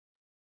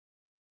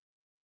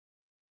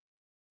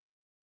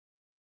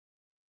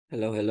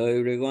Hello, hello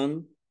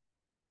everyone.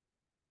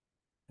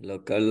 Hello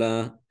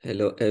Carla.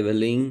 Hello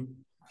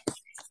Evelyn.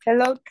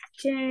 Hello,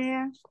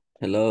 teacher.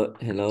 Hello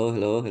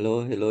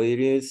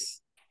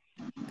Iris.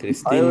 Hi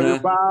Christina.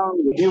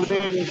 everyone, good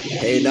evening.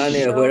 Hey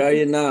Daniel, where Hello, are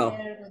you now?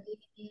 teacher.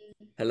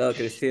 Hello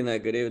Christina,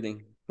 good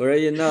evening. Where are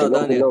you now, Hello,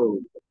 Daniel? hello.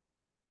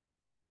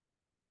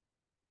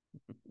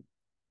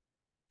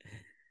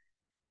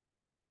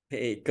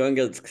 Hey,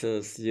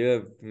 congrats,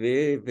 you're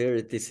very,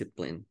 very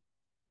disciplined.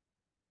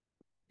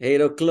 8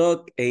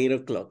 o'clock,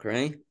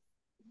 right?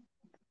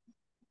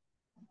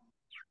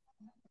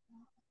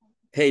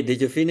 Hey,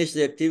 did you finish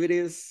the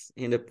activities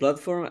in the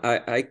platform?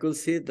 I could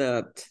see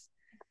that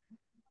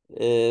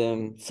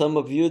some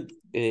of you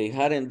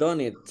hadn't done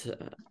it,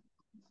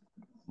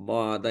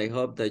 but I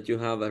hope that you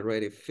have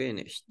already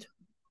finished.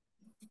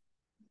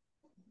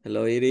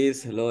 Hello,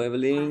 Iris. Hello,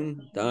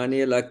 Evelyn.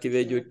 Daniel,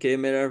 activate your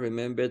camera.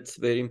 Remember, it's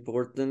very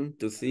important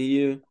to see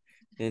you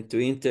and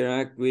to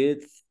interact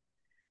with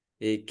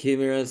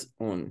cameras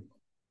on.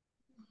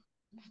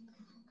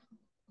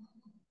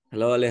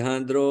 Hello,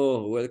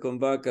 Alejandro. Welcome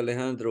back,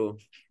 Alejandro.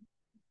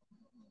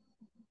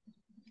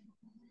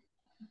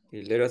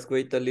 Okay, let us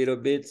wait a little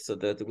bit so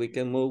that we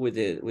can move with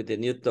the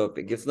new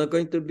topic. It's not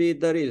going to be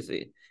that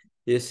easy.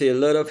 You see a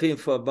lot of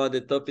info about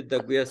the topic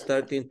that we are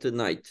starting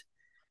tonight.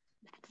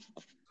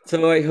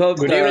 So I hope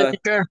Good evening,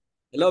 teacher.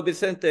 hello,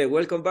 Vicente.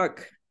 Welcome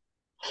back.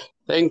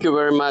 Thank you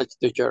very much,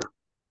 teacher.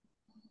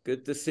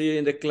 Good to see you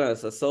in the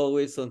class, as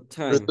always, on Good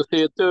time. to see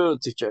you too,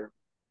 teacher.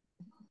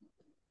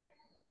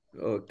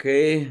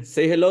 Okay,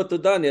 say hello to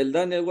Daniel.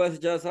 Daniel was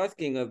just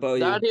asking about you.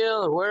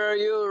 Daniel, where are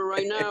you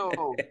right now?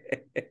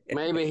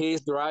 Maybe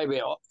he's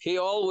driving. He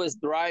always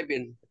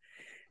driving.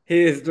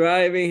 He is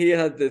driving, he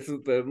has the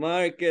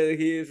supermarket,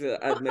 he's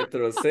at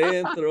Metro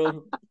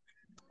Centro.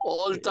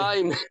 All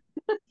time.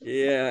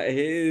 Yeah,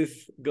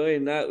 he's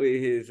going out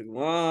with his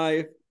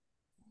wife.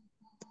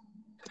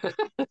 A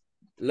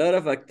lot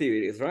of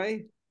activities,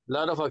 right?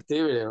 Lot of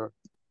activity.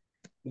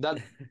 That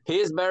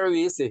he's very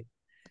busy.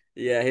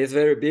 Yeah, he's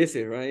very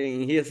busy, right?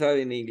 And he's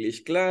having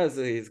English class,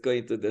 he's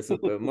going to the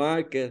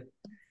supermarket.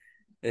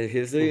 And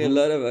he's doing a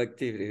lot of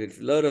activities,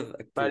 a lot of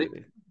But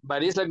activities.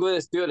 but he's a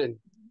good student.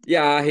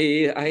 Yeah,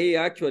 he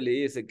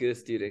actually is a good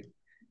student.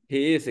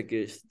 He is a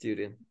good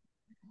student.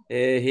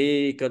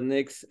 He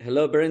connects.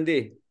 Hello,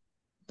 Brandy.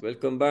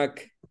 Welcome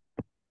back.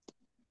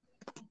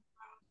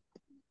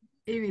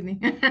 Evening.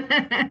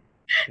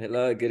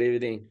 Hello, good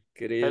evening.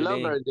 Good Hello,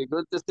 evening. Bertie.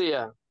 Good to see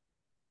you.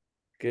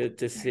 Good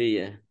to see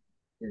you.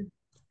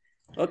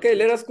 Okay,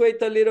 let us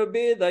wait a little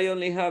bit. I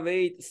only have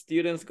 8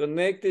 students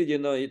connected. You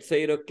know, it's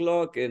 8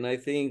 o'clock, and I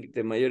think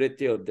the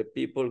majority of the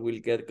people will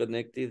get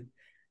connected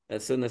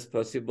as soon as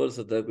possible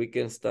so that we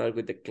can start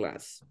with the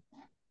class.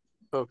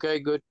 Okay,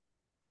 good.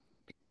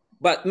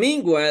 But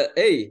meanwhile,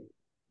 hey,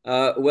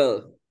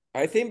 well,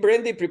 I think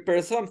Brandy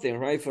prepared something,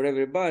 right, for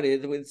everybody.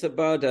 It's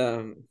about,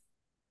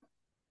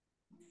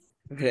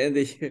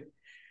 Brandy,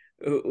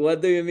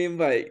 what do you mean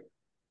by?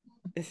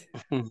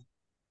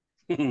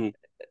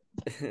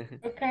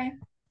 Okay.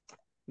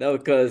 No,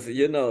 because,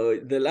 you know,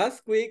 the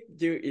last week,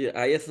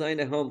 I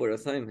assigned a homework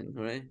assignment,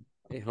 right?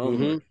 A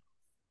homework.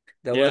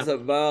 That Yeah. was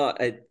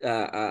about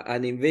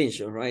an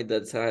invention, right?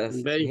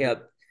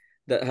 Invasion.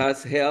 That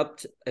has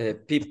helped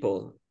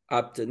people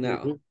up to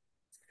now.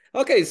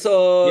 Okay,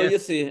 so Yes. you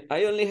see,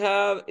 I only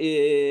have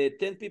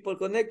 10 people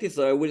connected,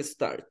 so I will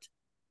start.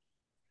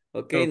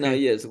 Okay, now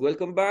Okay. yes,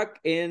 welcome back,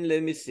 and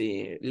let me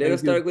see. Let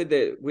us Thank you. start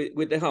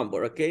with the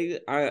homework. Okay,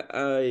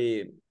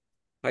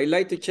 I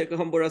like to check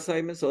homework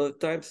assignments all the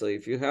time. So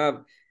if you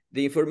have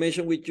the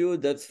information with you,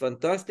 that's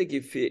fantastic.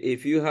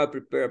 If you have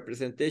prepared a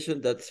presentation,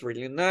 that's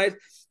really nice.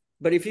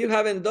 But if you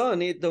haven't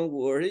done it, don't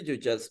worry, you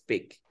just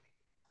speak.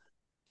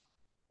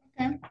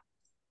 Okay.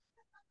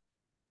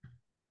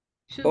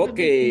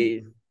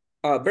 Okay.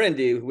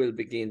 Brandy will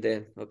begin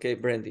then. Okay,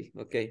 Brandy.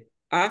 Okay.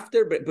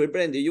 After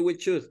Brandy, you will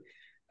choose.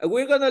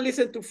 We're gonna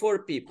listen to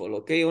 4 people.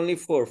 Okay, only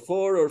 4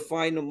 or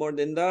 5, no more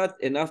than that.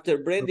 And after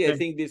Brandy, I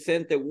think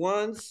Vicente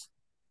once.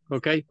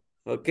 Okay.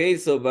 Okay,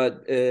 so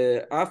but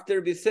after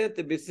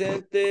Vicente,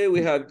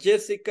 we have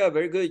Jessica.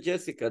 Very good,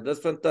 Jessica. That's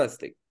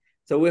fantastic.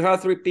 So we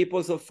have 3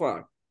 people so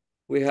far.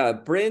 We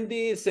have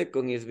Brandy.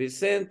 Second is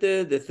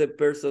Vicente. The third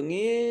person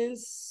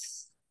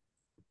is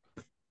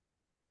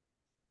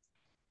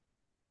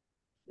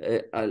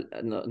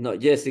no,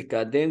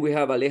 Jessica. Then we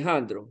have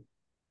Alejandro.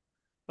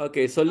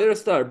 Okay, so let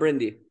us start,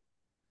 Brandy.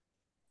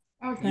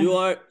 Okay. You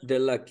are the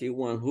lucky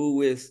one who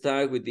will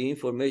start with the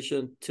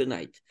information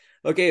tonight.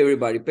 Okay,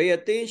 everybody, pay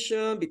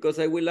attention because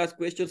I will ask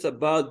questions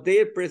about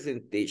their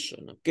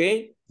presentation,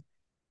 okay?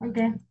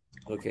 Okay.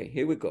 Okay,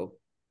 here we go.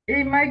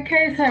 In my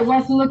case, I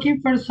was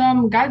looking for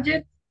some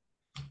gadget.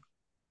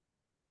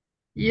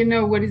 You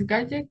know what is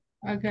gadget?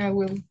 Okay,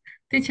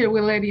 teacher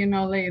will let you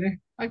know later.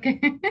 Okay.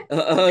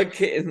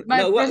 Okay, My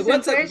now what's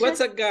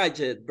presentation, a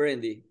gadget,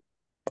 Brandy?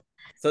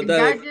 So a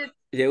that, gadget,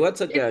 yeah,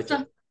 what's a it's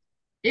gadget?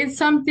 it's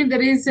something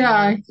that is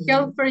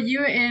help for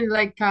you, and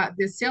like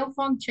the cell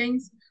phone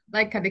change,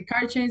 like the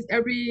car change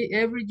every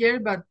year,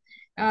 but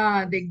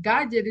the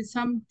gadget is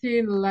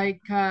something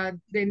like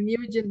the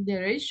new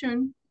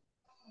generation,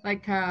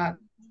 like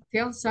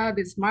tells us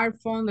the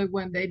smartphone, like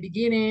when they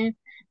beginning,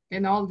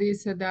 and all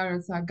this.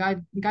 There's a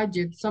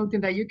gadget,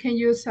 something that you can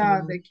use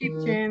the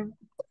kitchen.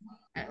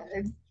 Uh,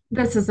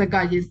 this is a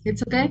gadget.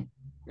 It's okay.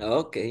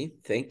 Okay,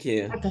 thank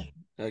you. Okay.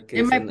 Okay,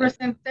 In so my now,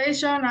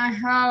 presentation, I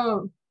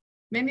have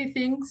many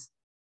things.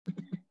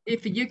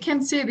 If you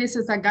can see, this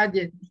is a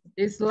gadget.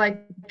 It's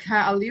like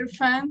a little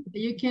fan.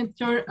 You can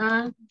turn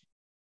on.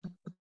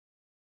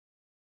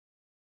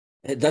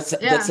 that's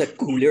a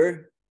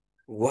cooler.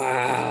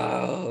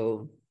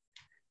 Wow,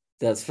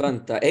 that's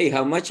fantastic. Hey,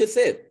 how much is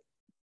it?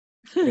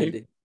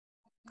 Randy?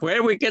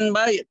 Where we can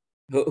buy it?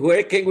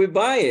 Where can we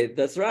buy it?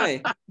 That's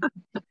right.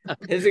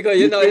 It's because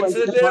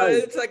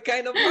it's a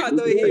kind of hot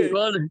over here.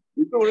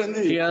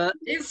 Yeah.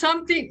 It's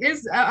something.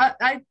 It's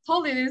I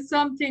told it. It's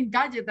something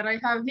gadget that I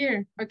have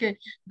here. Okay,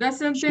 that's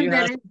something She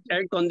that has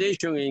air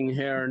conditioning in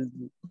her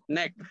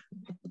neck.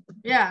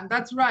 Yeah,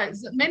 that's right.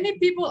 So many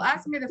people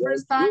asked me the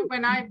first time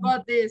when I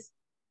bought this.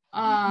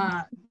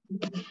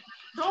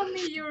 Told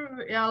me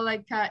you're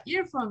like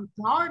earphone.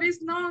 No, it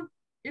is not.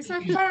 It's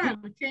a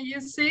fan. Can you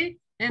see?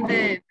 And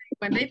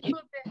when they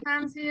put the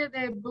hands here,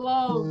 they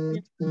blow.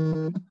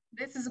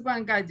 This is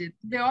one gadget.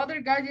 The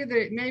other gadget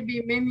that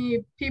maybe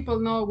many people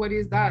know what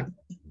is that.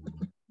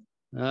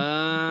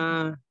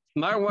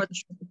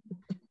 Smartwatch.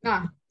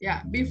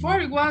 Yeah. Before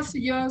it was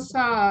just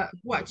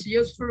watch,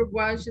 just for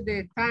watch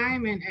the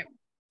time and.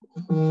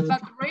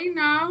 But right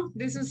now,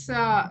 this is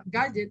a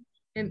gadget,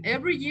 and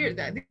every year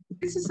that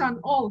this is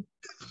an old.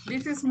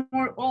 This is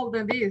more old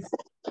than this.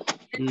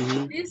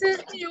 This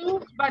is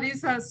new, but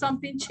it's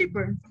something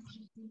cheaper.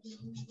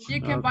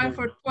 You can buy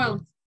for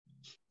 12.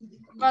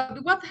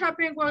 But what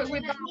happened with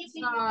the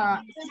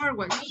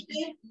smartwatch?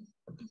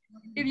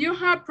 If you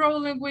have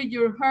problem with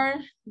your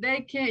heart,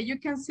 you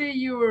can see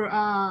your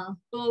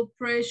blood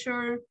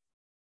pressure.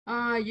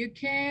 You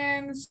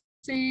can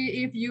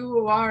see if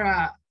you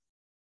are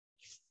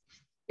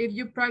if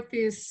you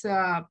practice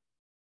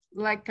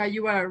like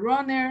you are a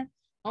runner,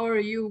 or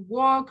you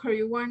walk, or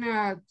you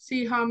wanna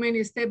see how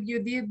many steps you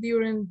did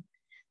during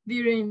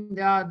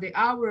the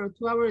hour or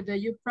 2 hours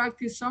that you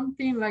practice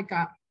something like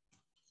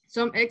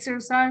some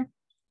exercise.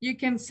 You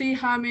can see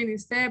how many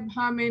steps,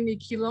 how many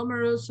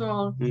kilometers,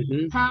 or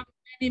how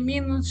many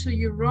minutes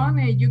you run,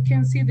 and you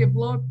can see the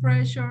blood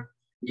pressure.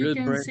 You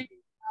can see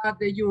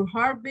your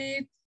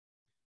heartbeat,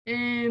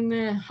 and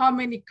how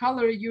many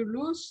calories you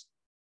lose.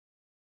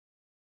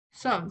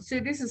 So, see,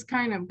 this is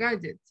kind of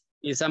gadget.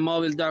 It's a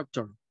mobile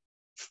doctor.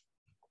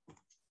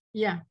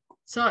 Yeah.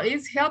 So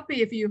it's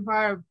healthy if you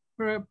have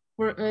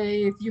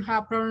if you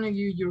have problem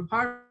with your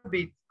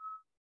heartbeat.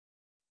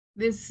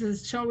 This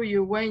is show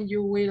you when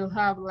you will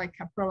have like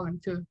a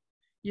problem too.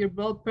 Your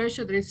blood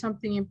pressure, there is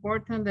something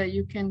important that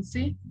you can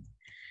see.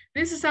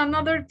 This is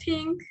another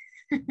thing.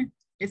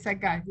 It's a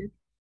gadget.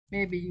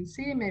 Maybe you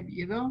see, maybe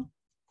you don't.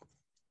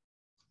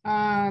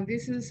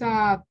 This is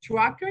a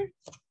tracker.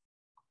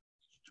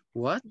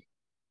 What?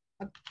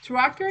 A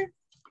tracker.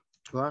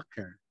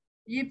 Tracker.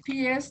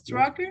 GPS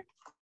tracker.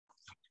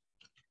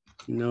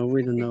 No,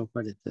 we don't know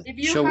what it is.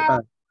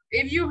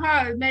 If you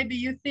have, maybe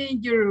you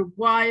think your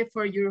wife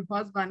or your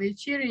husband is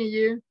cheating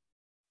you.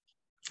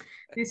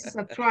 This is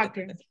a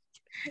tracker.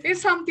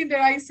 It's something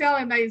that I sell,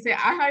 and I say,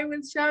 I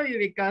will show you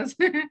because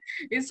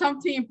it's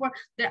something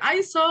important. That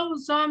I saw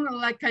some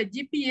like a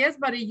GPS,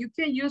 but you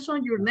can use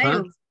on your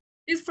nails.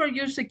 It's for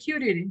your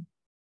security.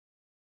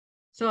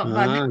 So,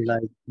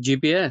 like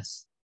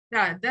GPS.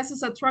 Yeah, this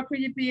is a tracker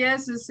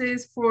GPS. This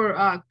is for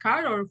a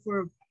car or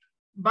for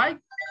bike.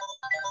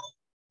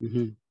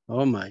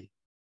 Oh my.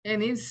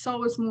 And it's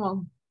so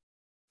small.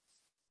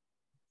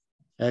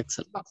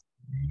 Excellent.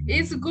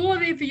 It's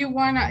good if you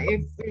wanna,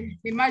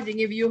 imagine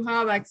if you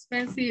have an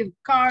expensive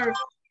car,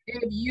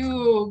 if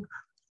you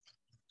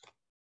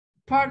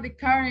park the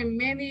car in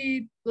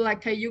many,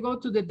 like you go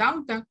to the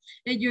downtown,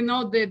 and you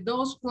know that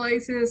those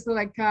places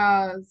like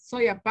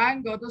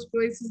Soyapango, those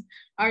places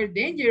are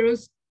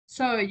dangerous.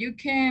 So you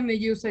can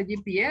use a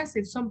GPS.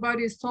 If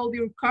somebody stole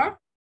your car,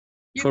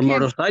 for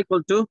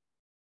motorcycle too?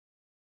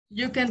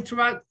 You can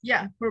track,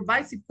 yeah, for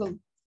bicycle.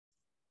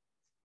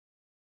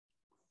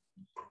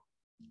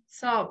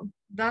 So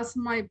that's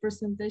my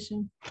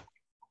presentation.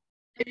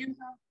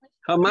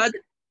 How much?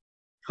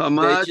 How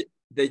much?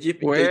 The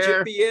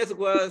GPS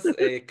was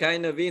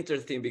kind of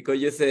interesting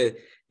because you said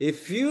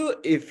if you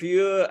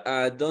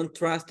don't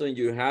trust on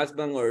your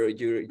husband or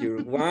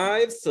your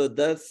wife, so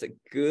that's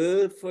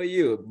good for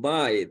you.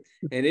 Buy it,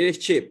 and it is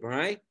cheap,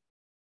 right?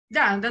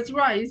 Yeah, that's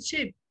right. It's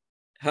cheap.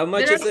 How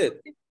much is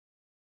it?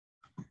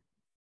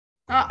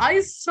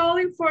 I sold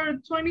it for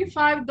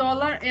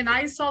 $25, and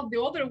I sold the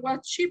other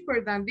was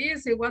cheaper than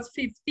this. It was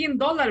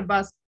 $15,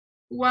 but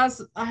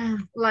was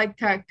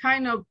like a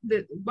kind of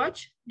the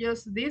watch,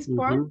 just this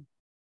part.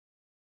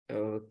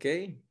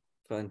 Okay,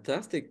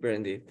 fantastic,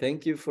 Brandy.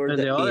 Thank you for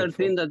the other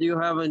thing that you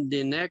have in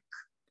the neck,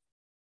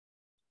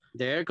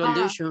 the air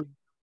condition.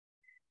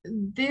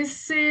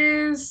 This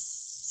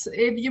is,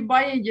 if you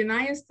buy in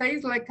United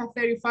States, like a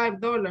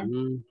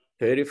 $35.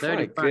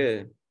 35,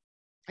 good.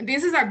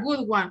 This is a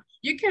good one.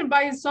 You can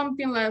buy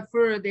something like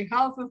for the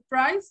half of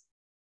price,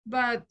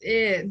 but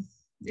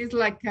it's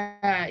like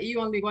you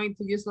only going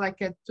to use like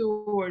 2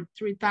 or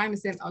 3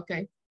 times, and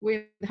okay,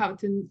 we have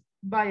to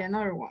buy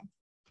another one.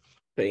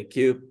 Thank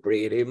you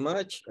pretty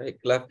much. I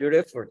clap your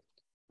effort.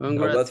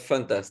 Congrats. That was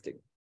fantastic.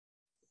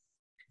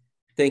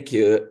 Thank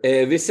you.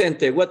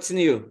 Vicente, what's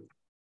new?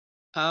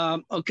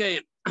 Okay,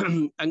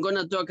 I'm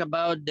gonna talk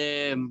about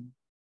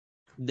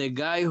the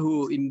guy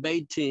who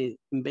invented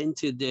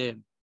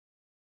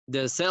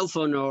the cell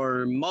phone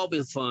or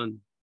mobile phone.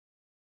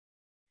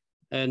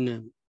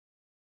 And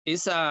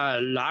it's a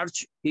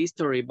large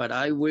history, but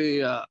I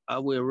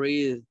will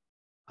read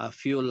a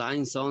few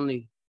lines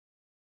only.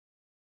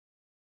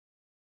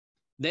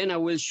 Then I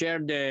will share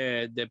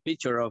the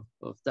picture of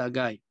that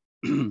guy.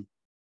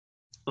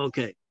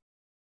 Okay.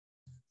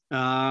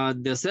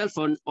 The cell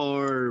phone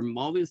or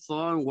mobile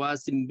phone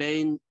was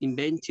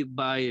invented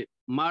by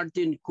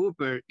Martin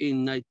Cooper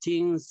in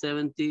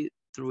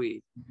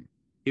 1973.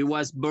 He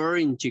was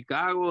born in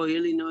Chicago,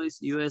 Illinois,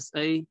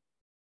 USA.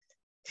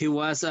 He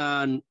was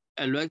an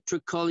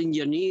electrical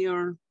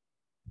engineer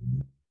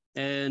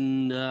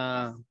and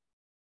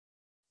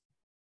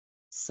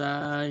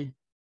scientist.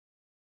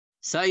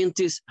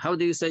 How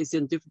do you say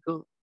scientific,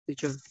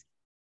 teacher?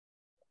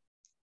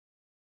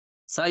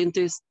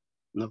 Scientist,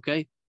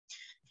 okay.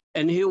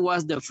 And he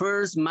was the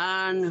first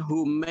man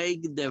who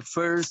made the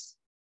first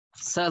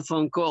cell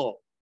phone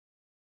call.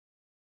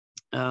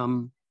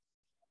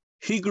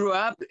 He grew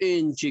up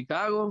in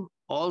Chicago.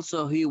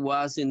 Also, he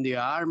was in the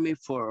Army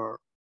for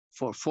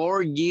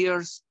 4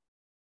 years.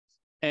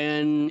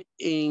 And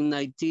in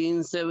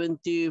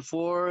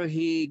 1974,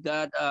 he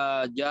got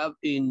a job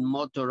in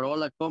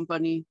Motorola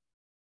company.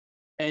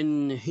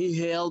 And he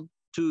helped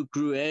to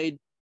create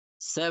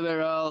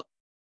several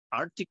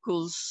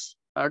articles,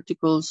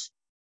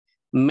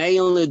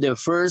 mainly the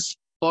first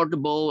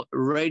portable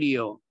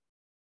radio,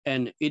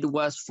 and it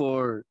was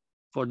for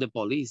the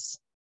police.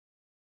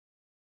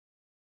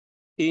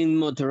 In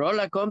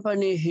Motorola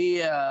company,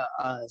 he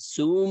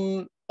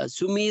assumed, is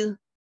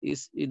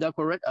that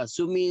correct?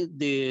 Assumed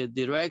the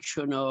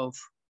direction of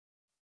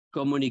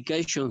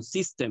communication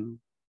system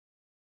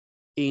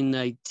in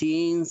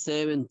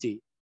 1970.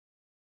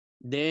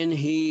 Then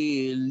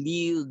he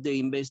led the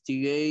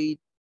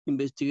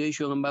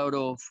investigation about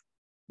of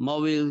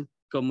mobile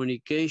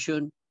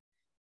communication.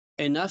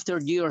 And after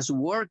years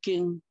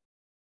working,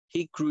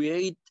 he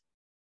created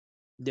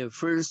the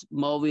first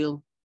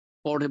mobile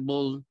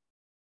portable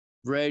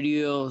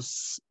radio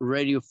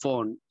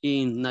phone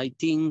in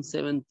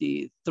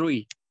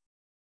 1973.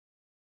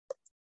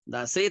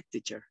 That's it,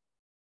 teacher.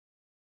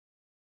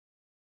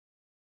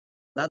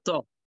 That's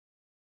all.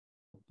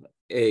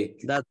 Hey.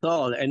 That's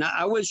all. And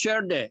I will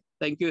share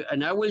thank you.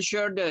 And I will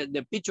share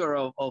the picture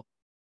of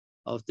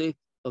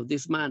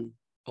this man.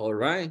 All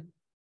right.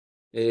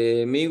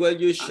 Meanwhile,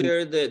 you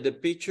share the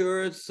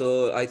picture.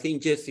 So I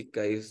think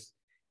Jessica is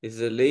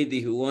the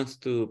lady who wants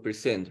to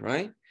present,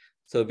 right?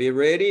 So be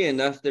ready. And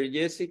after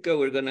Jessica,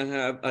 we're gonna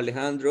have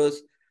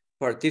Alejandro's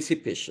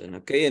participation,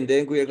 okay? And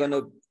then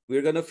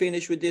we're gonna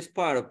finish with this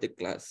part of the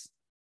class.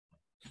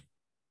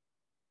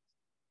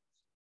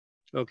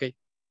 Okay.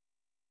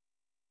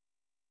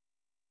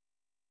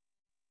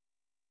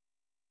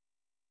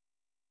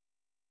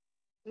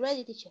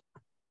 Ready, teacher.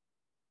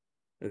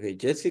 Okay,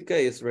 Jessica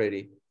is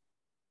ready.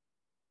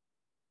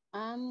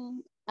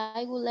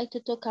 I would like to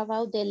talk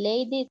about the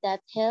lady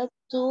that helped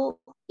to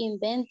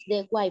invent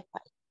the Wi-Fi.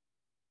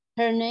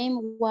 Her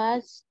name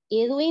was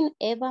Edwin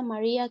Eva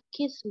Maria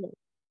Kisler,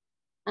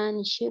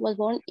 and she was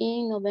born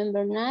in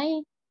November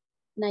 9,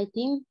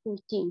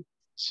 1914.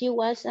 She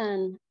was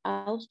an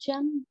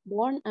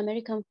Austrian-born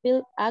American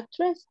film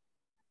actress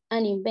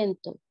and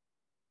inventor.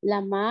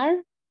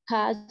 Lamar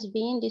has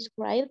been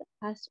described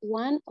as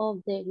one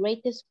of the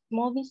greatest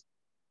movie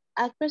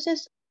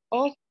actresses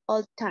of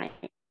all time.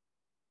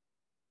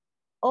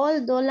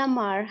 Although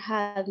Lamar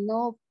had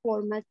no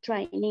formal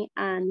training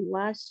and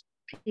was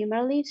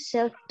primarily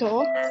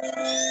self-taught,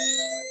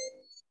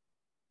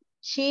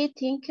 she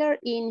tinkered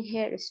in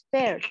her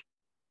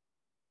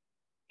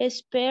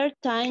spare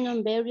time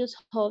on various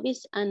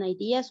hobbies and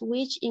ideas,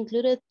 which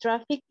included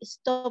traffic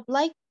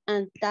stoplight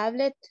and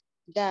tablet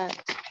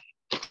that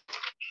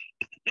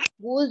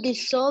would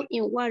dissolve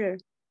in water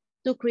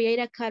to create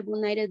a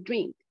carbonated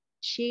drink.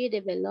 She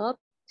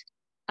developed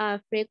a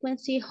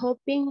frequency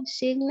hopping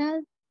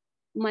signal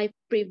might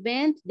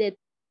prevent the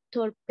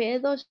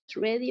torpedo's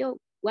radio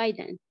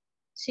guidance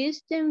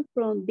system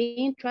from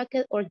being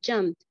tracked or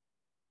jammed.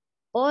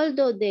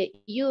 Although the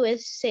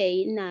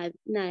USA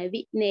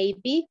Navy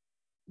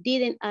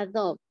didn't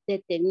adopt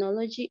the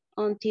technology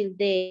until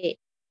the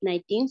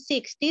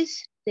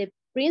 1960s, the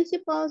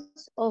principles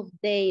of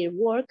their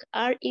work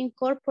are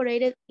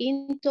incorporated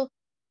into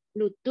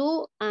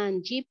Bluetooth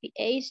and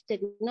GPS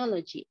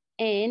technology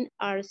and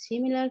are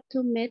similar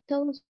to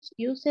methods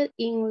used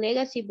in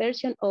legacy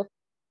versions of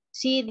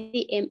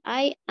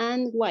CDMI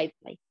and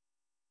Wi-Fi.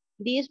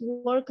 This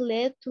work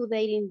led to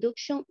their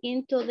induction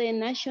into the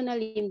National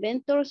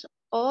Inventors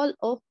all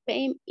of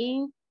fame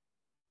in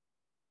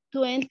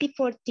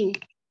 2014.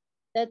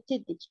 That's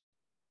it, teacher.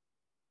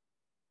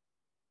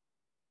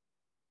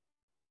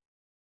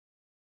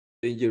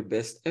 Doing your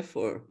best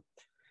effort.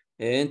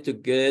 And to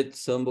get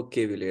some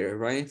vocabulary,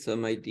 right?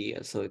 Some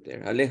ideas out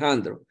there.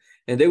 Alejandro.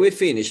 And then we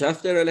finish.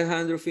 After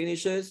Alejandro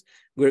finishes,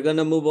 we're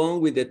gonna move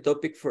on with the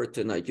topic for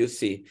tonight. You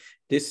see,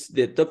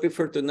 the topic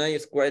for tonight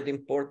is quite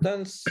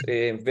important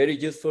and very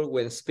useful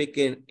when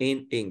speaking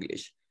in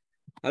English.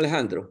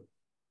 Alejandro.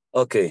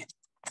 Okay,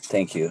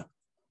 thank you.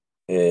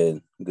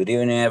 Good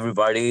evening,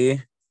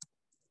 everybody.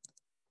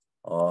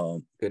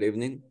 Good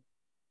evening.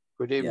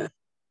 Good evening.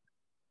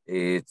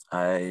 Yeah.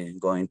 I'm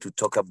going to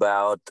talk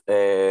about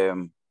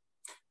the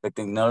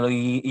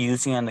technology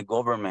using in the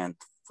government,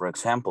 for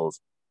example.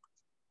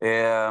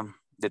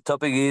 The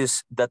topic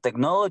is the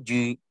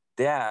technology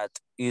that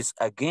is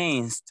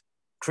against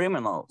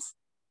criminals.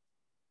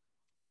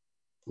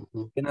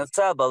 In El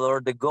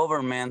Salvador, the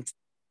government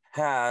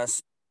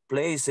has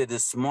placed the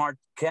smart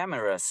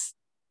cameras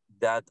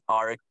that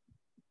are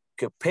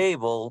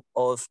capable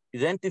of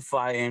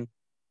identifying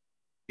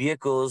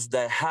vehicles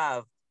that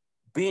have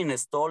been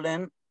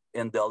stolen,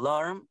 and the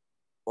alarm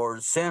or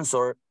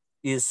sensor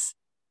is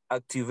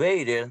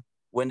activated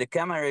when the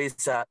camera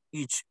is at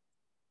each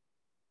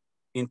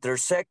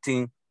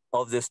intersecting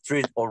of the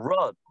street or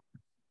road,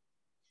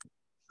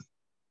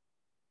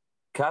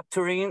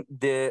 capturing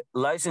the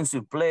license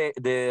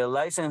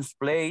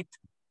plate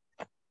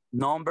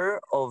number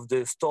of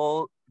the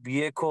stolen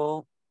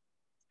vehicle,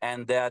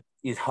 and that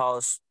is how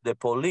the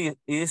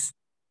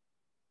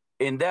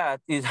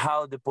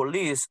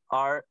police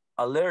are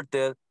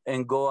alerted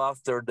and go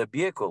after the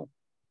vehicle.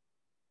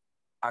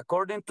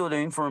 According to the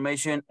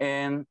information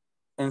and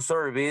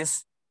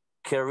service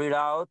carried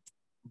out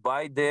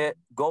by the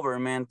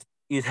government,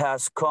 it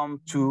has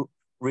come to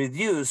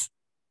reduce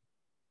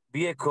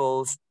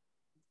vehicles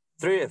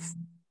theft,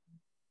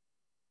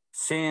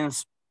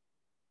 since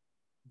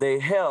they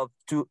help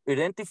to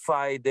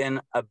identify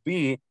then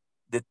be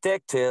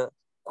detected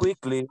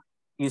quickly.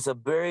 Is a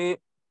very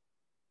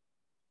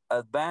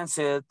advanced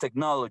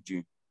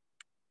technology.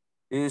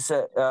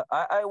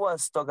 I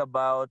was talking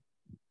about,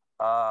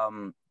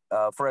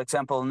 for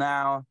example,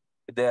 now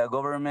the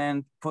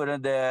government put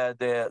in the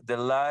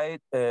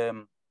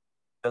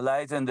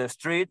lights in the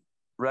street,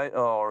 right,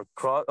 or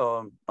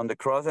on the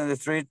cross in the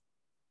street,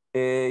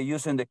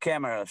 using the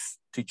cameras,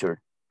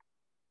 teacher.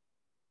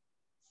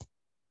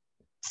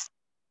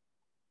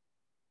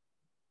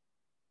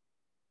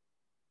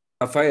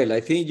 Rafael,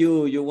 I think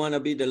you want to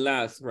be the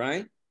last,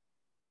 right,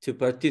 to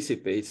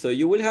participate. So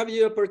you will have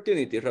your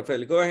opportunity,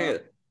 Rafael. Go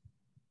ahead.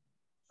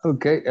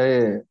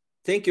 Okay.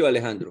 Thank you,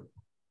 Alejandro.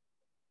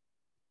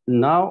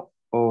 Now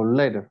or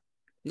later?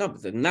 No,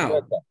 but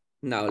now.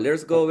 Now,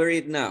 let's go over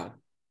it now.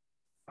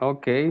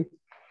 Okay.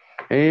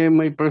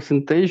 My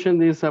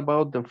presentation is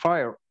about the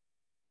fire.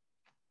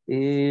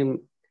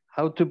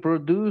 How to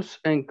produce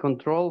and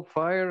control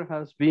fire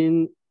has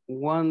been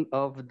one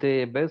of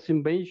the best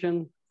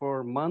inventions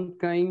for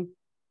mankind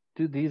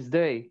to this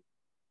day.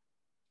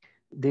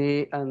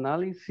 The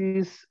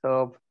analysis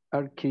of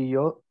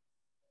archaeological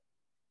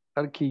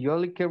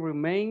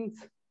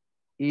remains,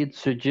 it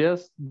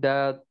suggests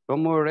that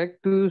Homo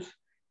erectus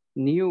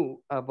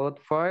knew about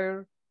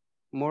fire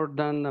more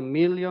than 1.5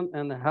 million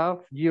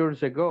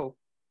years ago.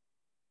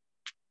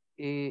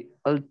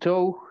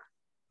 Although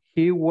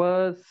he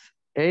was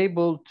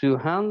able to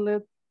handle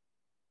it,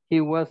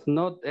 he was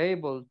not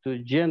able to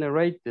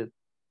generate it.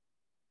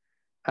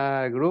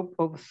 A group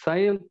of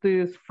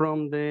scientists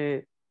from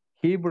the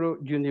Hebrew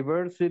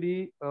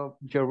University of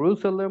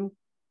Jerusalem,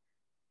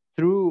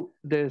 through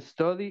the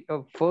study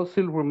of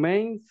fossil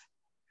remains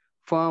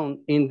found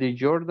in the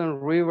Jordan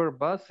River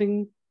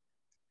basin,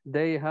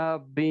 they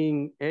have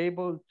been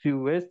able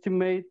to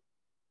estimate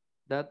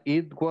that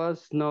it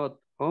was not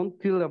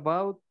until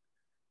about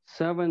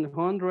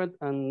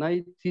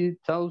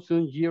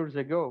 790,000 years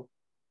ago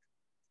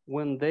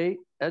when they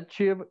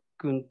achieved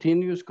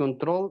continuous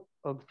control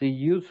of the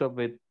use of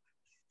it.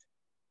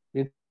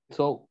 It's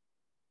all.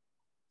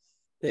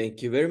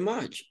 Thank you very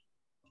much.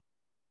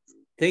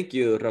 Thank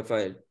you,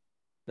 Rafael.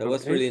 That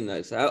was really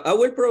nice. I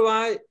will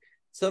provide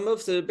some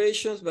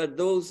observations, but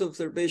those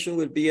observations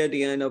will be at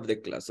the end of the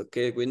class,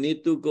 okay? We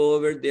need to go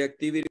over the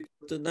activity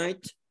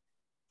tonight,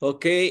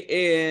 okay?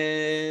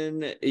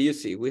 And you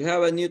see, we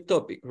have a new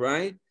topic,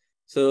 right?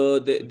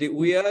 So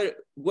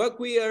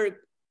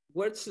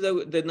what's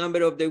the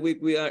number of the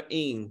week we are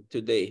in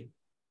today?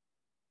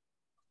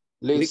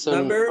 Week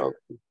number?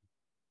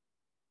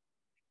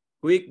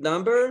 Week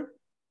number?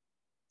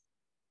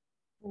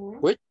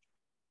 Which?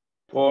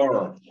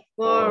 4.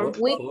 Four?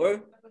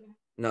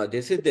 No,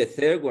 this is the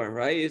third one,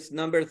 right? It's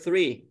number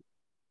 3.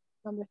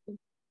 Number 3.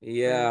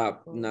 Yeah,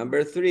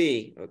 number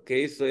 3.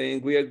 Okay, so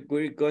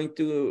we're going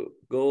to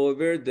go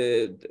over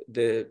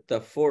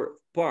the fourth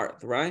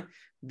part, right?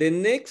 The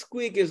next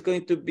week is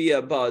going to be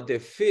about the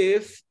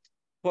 5th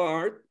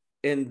part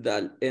and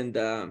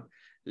the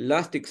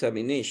last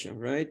examination,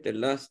 right? The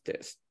last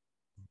test.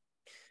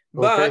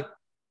 Okay. But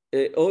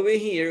over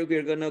here,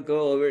 we're gonna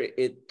go over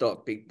a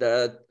topic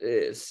that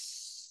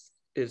is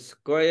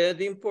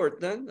quite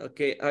important.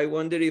 Okay, I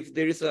wonder if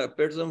there is a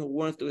person who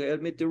wants to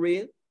help me to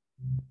read.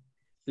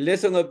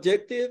 Lesson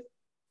objective.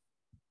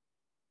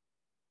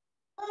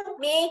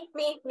 Me.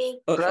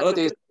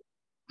 Practice.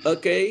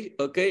 Okay,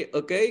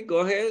 go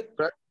ahead.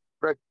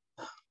 Okay.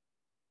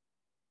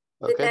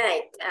 Good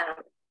night.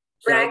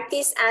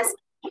 Practice asking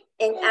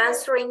and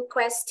answering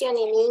question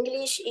in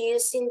English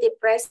using the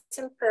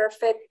present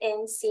perfect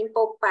and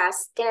simple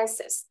past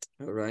tenses.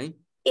 All right.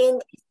 In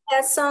this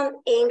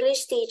lesson,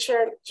 English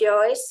teacher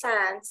Joy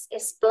Sands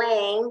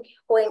explained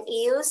when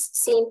use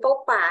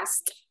simple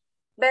past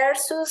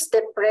versus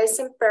the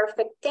present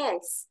perfect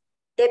tense,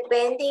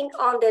 depending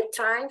on the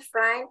time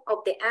frame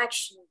of the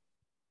action.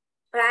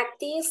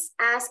 Practice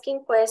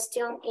asking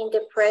questions in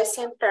the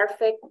present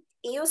perfect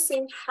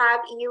using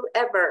have you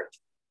ever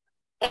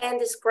and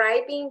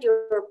describing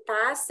your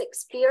past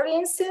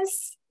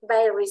experiences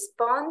by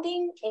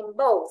responding in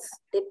both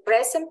the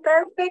present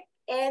perfect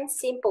and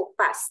simple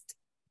past.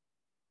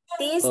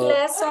 This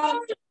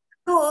lesson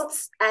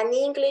includes an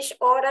English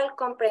oral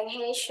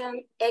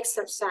comprehension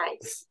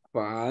exercise.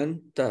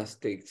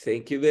 Fantastic.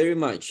 Thank you very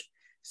much.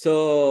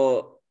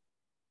 So,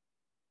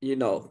 you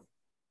know,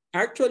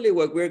 actually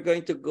what we're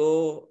going to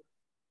go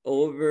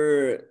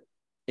over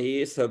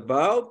is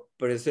about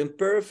present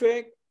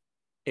perfect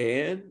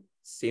and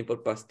simple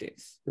past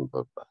tense.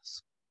 Simple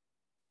past.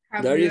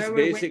 That is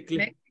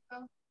basically,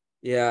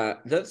 yeah,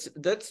 that's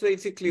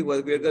basically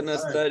what we're gonna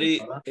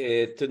study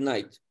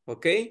tonight,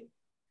 okay?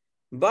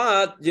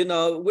 But, you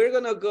know, we're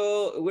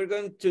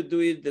going to do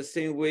it the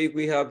same way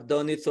we have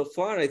done it so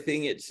far. I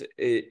think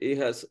it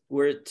has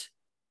worked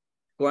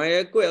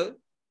quite well.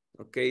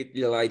 Okay,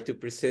 you like to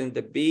present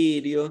the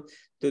video,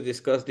 to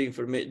discuss the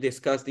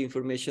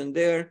information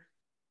there.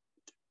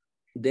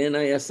 Then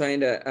I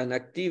assign an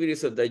activity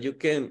so that you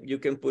can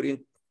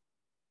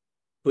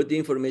put the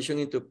information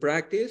into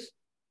practice.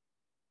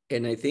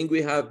 And I think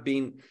we have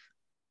been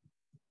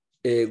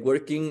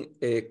working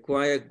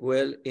quite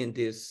well in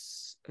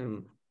this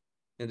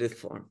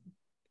form.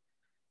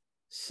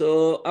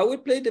 So I will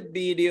play the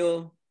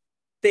video,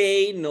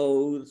 take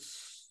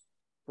notes,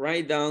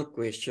 write down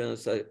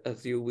questions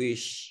as you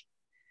wish.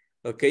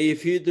 Okay,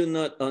 if you do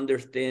not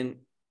understand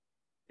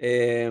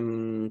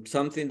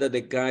something that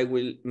the guy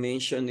will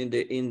mention in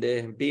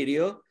the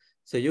video,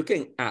 so you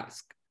can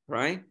ask,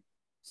 right?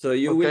 So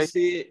you will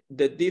see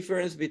the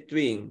difference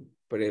between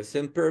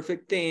present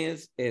perfect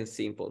tense and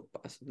simple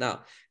past.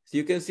 Now, as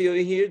you can see over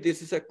here,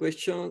 this is a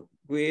question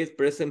with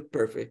present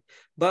perfect.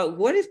 But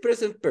what is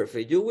present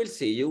perfect? You will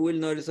see, you will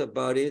notice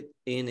about it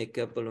in a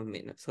couple of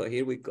minutes. So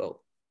here we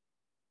go.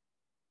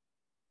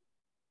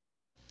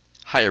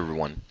 Hi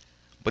everyone.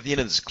 By the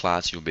end of this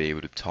class, you'll be able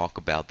to talk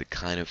about the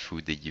kind of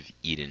food that you've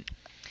eaten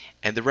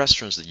and the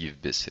restaurants that you've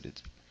visited.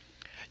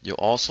 You'll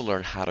also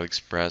learn how to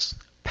express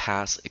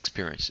past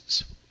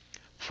experiences.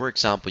 For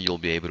example, you'll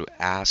be able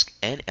to ask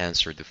and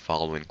answer the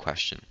following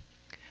question.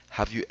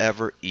 Have you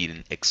ever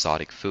eaten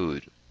exotic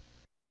food?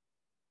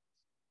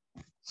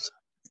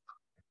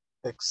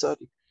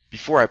 Exotic.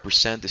 Before I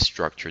present the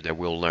structure that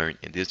we'll learn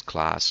in this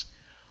class,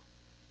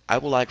 I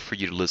would like for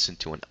you to listen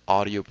to an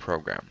audio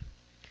program.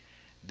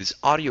 This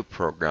audio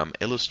program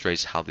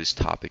illustrates how this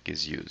topic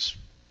is used.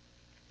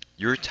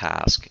 Your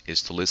task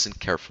is to listen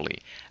carefully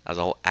as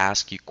I'll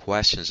ask you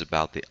questions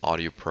about the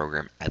audio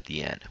program at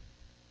the end.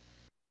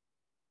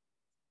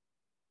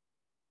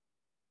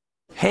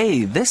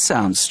 Hey, this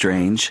sounds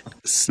strange.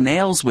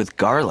 Snails with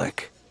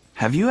garlic.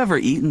 Have you ever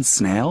eaten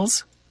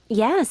snails?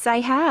 Yes,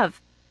 I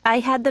have. I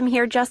had them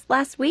here just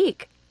last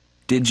week.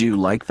 Did you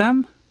like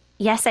them?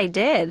 Yes, I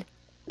did.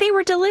 They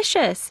were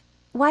delicious.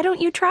 Why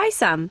don't you try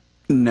some?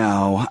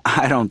 No,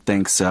 I don't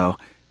think so.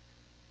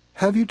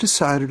 Have you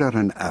decided on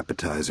an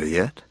appetizer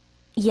yet?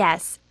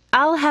 Yes.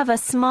 I'll have a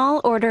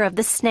small order of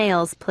the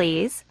snails,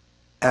 please.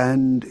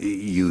 And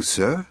you,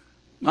 sir?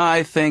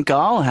 I think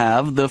I'll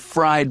have the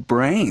fried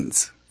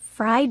brains.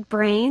 Fried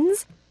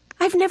brains?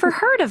 I've never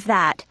heard of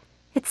that.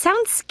 It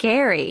sounds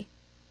scary.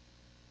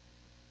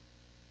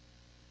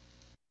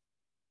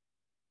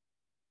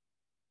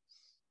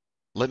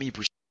 Let me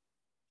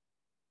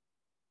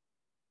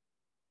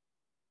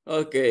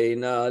Okay,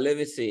 now let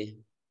me see.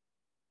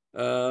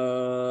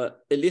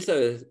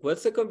 Elizabeth,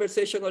 what's the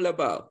conversation all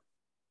about?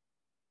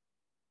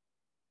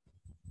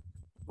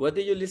 What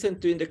did you listen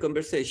to in the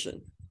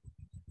conversation?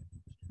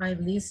 I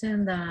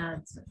listened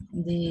that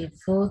the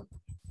food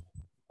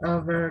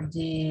over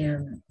the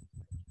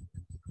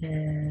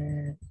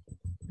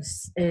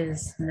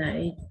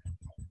snake.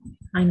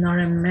 I don't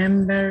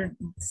remember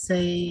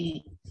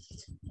say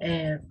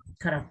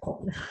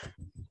caracol.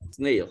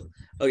 Snail.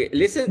 Okay,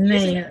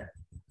 listen.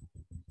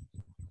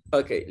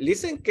 Okay,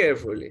 listen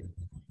carefully.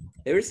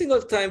 Every single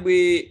time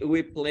we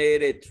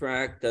played a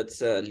track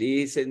that's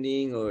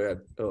listening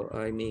or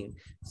I mean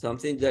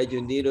something that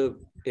you need to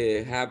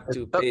have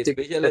to pay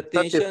special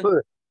attention.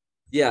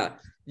 Yeah,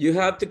 you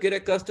have to get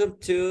accustomed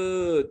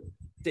to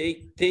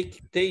take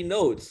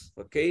notes,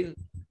 okay,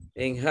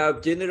 and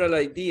have general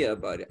idea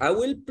about it. I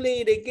will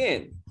play it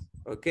again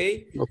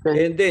Okay?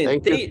 Okay. And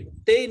then Thank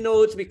take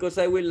notes because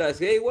I will ask,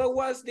 hey, what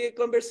was the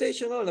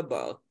conversation all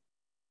about?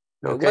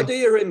 Okay. What do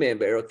you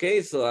remember?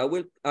 Okay, so I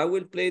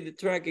will play the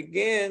track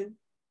again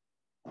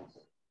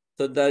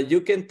so that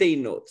you can take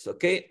notes.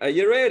 Okay, are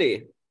you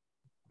ready?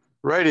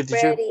 Ready,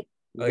 teacher. Ready.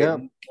 Okay. Yeah.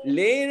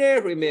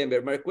 Later,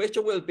 remember, my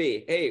question will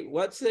be, hey,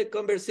 what's the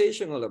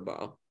conversation all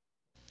about?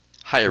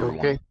 Hi everyone.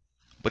 Okay.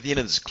 By the end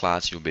of this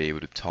class, you'll be able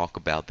to talk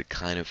about the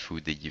kind of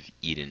food that you've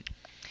eaten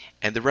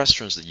and the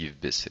restaurants that you've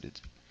visited.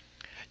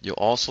 You'll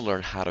also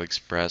learn how to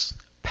express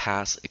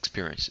past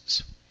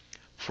experiences.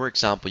 For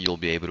example, you'll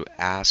be able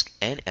to ask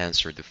and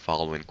answer the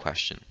following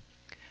question.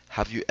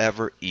 Have you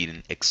ever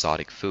eaten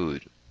exotic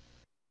food?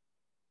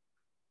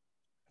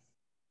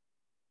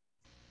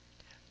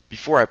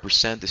 Before I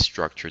present the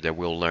structure that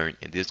we'll learn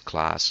in this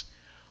class,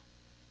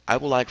 I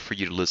would like for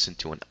you to listen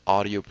to an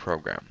audio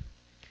program.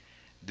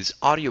 This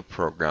audio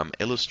program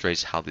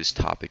illustrates how this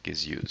topic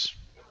is used.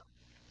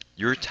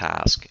 Your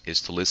task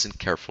is to listen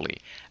carefully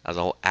as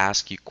I'll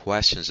ask you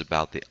questions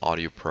about the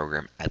audio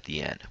program at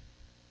the end.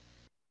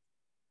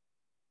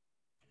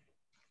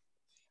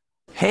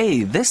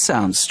 Hey, this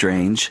sounds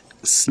strange.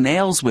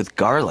 Snails with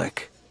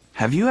garlic.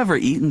 Have you ever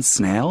eaten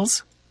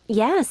snails?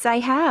 Yes, I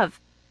have.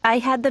 I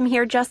had them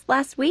here just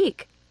last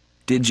week.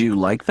 Did you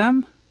like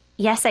them?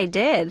 Yes, I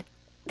did.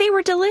 They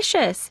were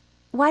delicious.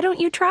 Why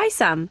don't you try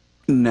some?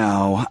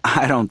 No,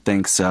 I don't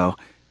think so.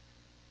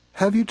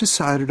 Have you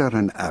decided on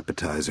an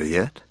appetizer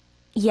yet?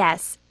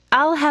 Yes.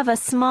 I'll have a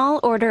small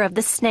order of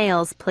the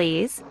snails,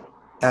 please.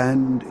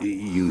 And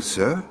you,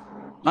 sir?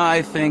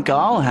 I think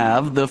I'll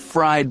have the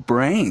fried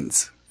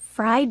brains.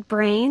 Fried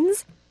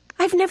brains?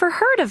 I've never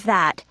heard of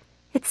that.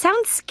 It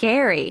sounds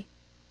scary.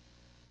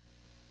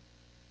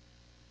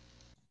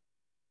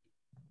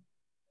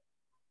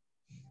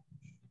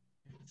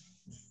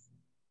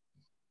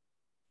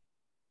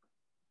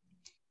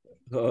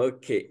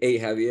 Okay, hey,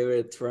 have you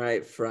ever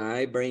tried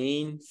fried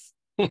brains?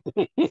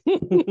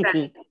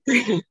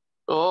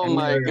 Oh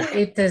my God.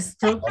 It the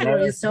structure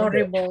is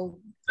horrible.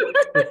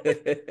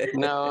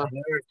 No.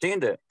 Never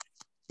seen it.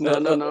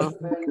 No.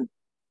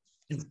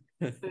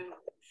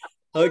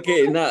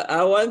 Okay, now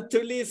I want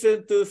to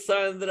listen to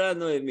Sandra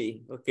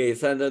Noemi. Okay,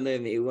 Sandra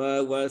Noemi,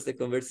 what was the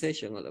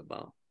conversation all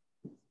about?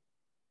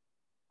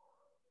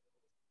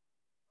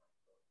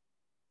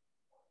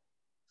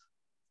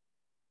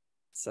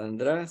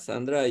 Sandra,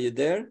 are you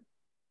there?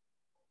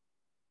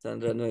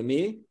 Sandra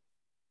Noemi?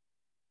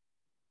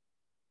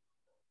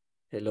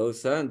 Hello,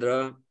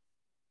 Sandra.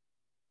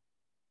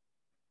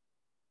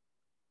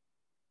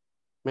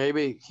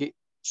 Maybe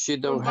she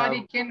don't have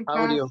Nobody can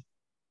audio. pass.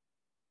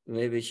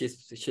 Maybe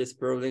she's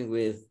struggling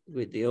with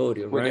the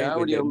audio, With the right?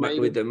 audio, maybe.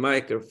 With the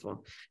microphone.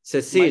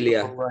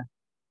 Cecilia, Microphone, right.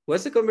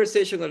 what's the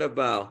conversation all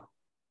about?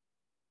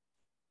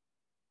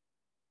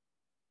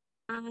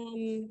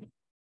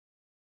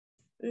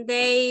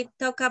 They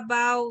talk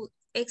about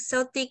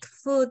exotic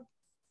food.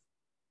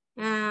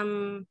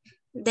 The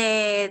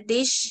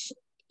dish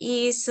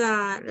is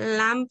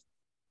lamb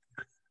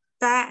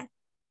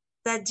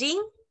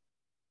tagine.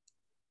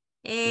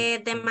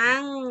 The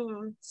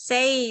man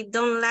say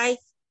don't like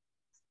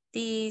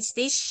this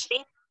dish.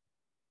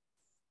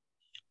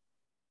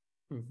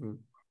 Mm-hmm.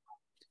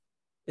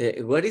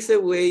 What is the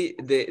way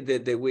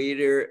the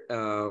waiter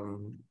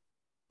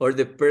or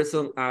the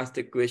person asked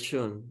the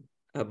question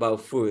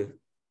about food?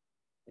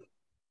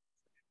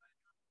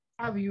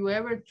 Have you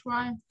ever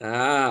tried?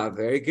 Ah,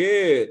 very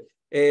good.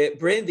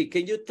 Brandy,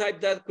 can you type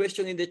that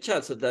question in the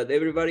chat so that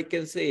everybody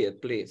can see it,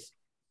 please?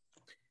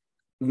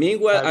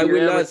 Meanwhile, I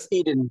will ask.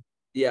 Eaten?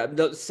 Yeah,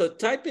 no, so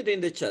type it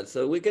in the chat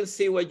so we can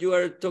see what you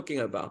are talking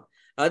about.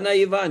 Ana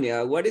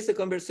Ivania, what is the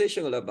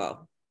conversation all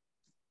about?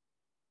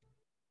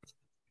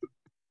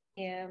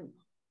 They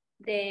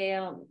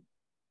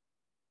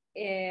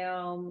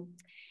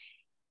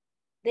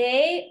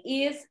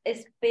is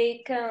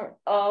speaking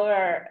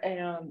over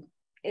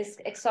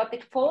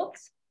exotic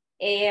foods.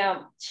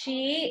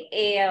 She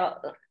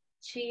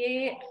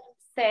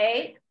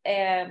said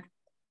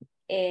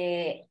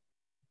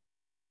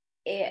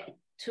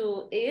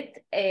to eat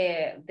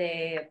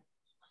the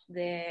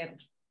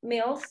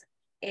meals.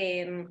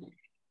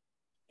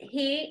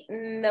 He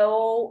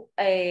know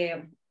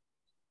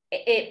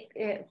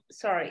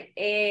sorry.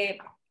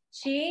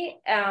 She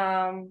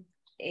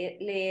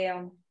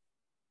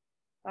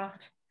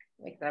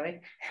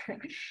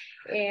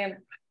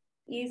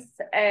is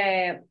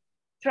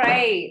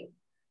try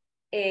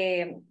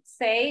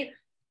say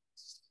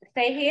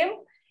him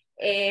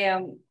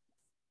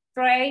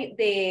try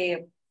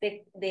the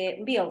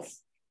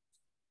meals.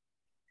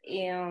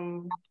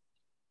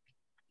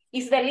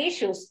 It's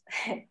delicious.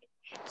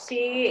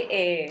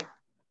 She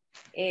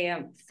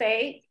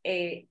say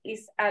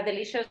it's a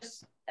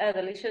delicious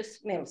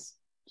meals.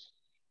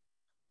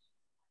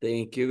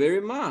 Thank you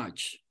very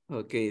much.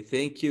 Okay,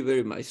 thank you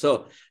very much.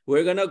 So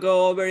we're gonna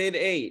go over it.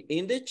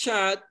 In the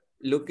chat,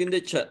 look in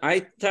the chat. I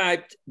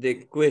typed the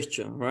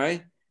question,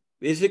 right?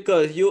 It's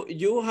because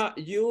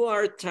you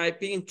are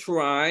typing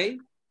try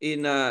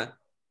in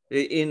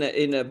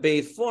in a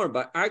base form,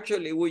 but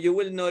actually you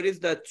will notice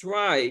that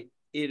try,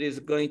 it is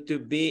going to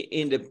be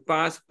in the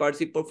past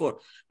participle form.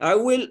 I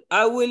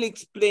will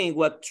explain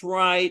what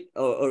try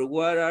or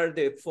what are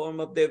the form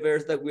of the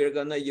verbs that we're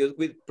gonna use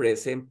with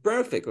present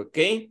perfect,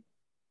 okay?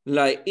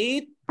 Like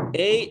eat,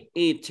 ate,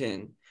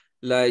 eaten.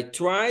 Like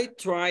try.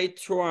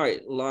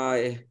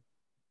 Like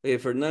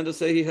Fernando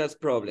said he has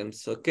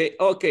problems, okay?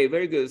 Okay,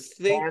 very good,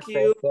 thank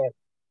you.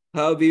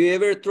 Have you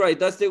ever tried?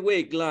 That's the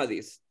way,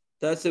 Gladys.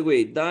 That's the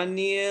way.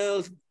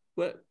 Daniel,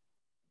 what?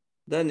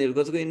 Daniel,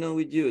 what's going on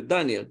with you?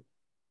 Daniel,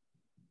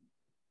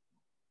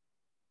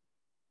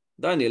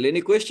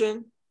 any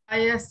question? I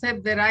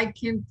accept that I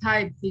can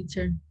type,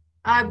 teacher.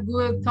 I'm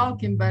good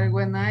talking, but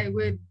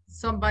when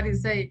somebody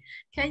say,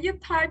 can you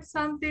type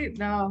something?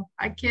 No,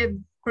 I can't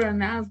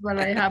pronounce, but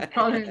I have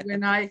problems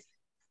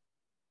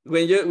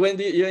when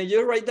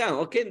you write down,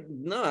 okay,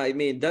 no, I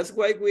mean, that's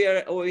why we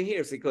are over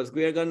here, because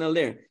we are gonna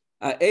learn.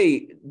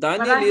 Hey,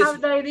 Daniel, but I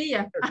have the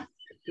idea.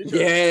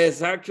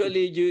 Yes,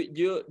 actually,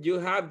 you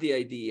have the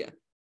idea.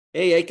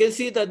 Hey, I can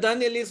see that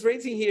Daniel is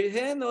raising his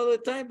hand all the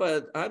time,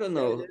 but I don't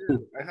know.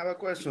 I have a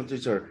question,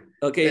 teacher.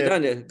 Okay,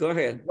 Daniel, go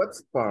ahead.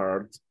 What's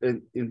part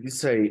in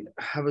this say,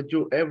 have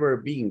you ever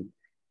been?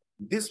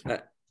 This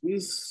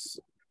is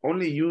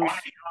only used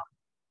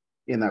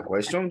in a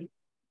question?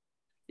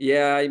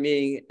 Yeah, I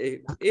mean,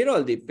 it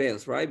all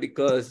depends, right?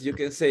 Because you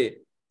can say,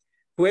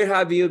 where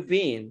have you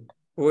been?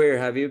 Where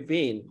have you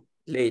been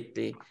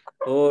lately?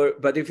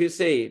 But if you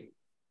say,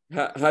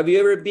 have you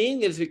ever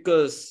been? It's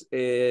because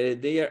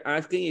they are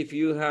asking if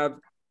you have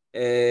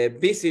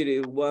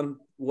visited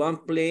one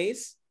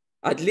place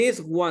at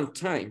least one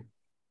time.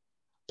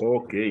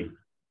 Okay.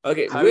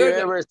 Okay. Have you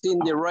ever seen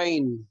the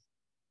rain?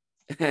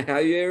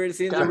 Have you ever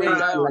seen the rain?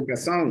 Like a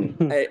song.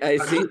 I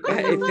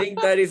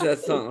think that is a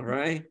song,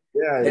 right?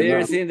 Yeah. Have you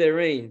ever seen the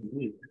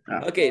rain?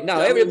 Okay, now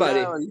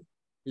everybody,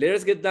 let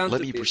us get down to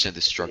Let me present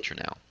the structure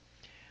now.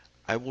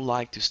 I would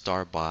like to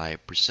start by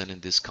presenting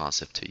this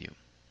concept to you.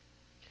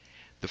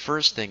 The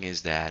first thing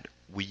is that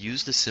we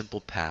use the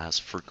simple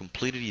past for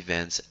completed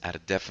events at a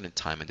definite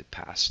time in the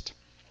past.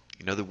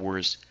 In other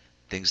words,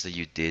 things that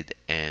you did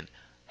and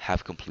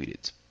have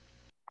completed.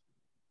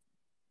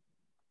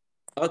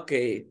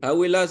 Okay, I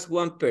will ask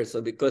one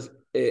person because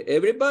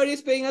everybody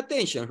is paying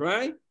attention,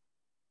 right?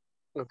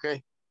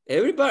 Okay.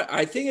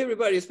 I think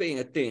everybody is paying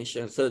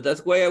attention, so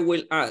that's why I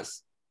will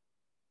ask.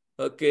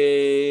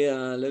 Okay,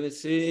 let me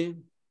see.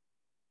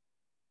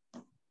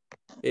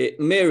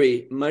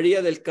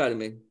 Maria del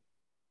Carmen.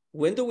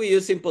 When do we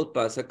use simple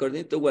past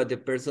according to what the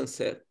person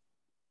said?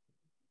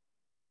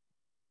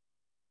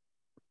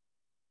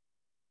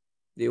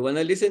 Do you want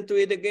to listen to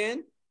it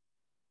again?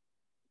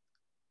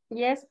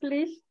 Yes,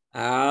 please.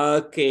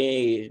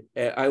 Okay,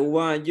 I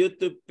want you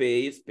to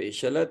pay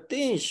special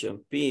attention,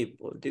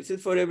 people. This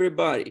is for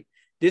everybody.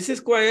 This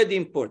is quite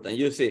important.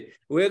 You see,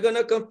 we're going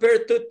to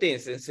compare two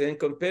tenses, and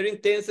comparing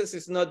tenses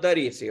is not that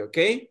easy,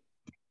 okay?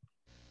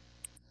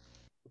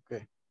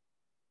 Okay.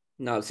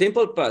 Now,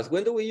 simple past,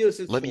 when do we use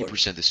it Let me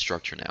present the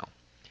structure now.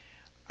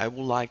 I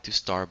would like to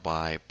start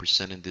by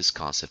presenting this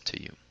concept to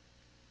you.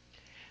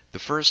 The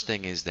first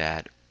thing is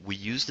that we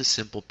use the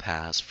simple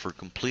past for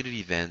completed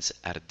events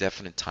at a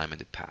definite time in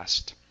the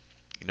past.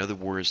 In other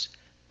words,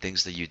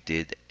 things that you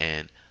did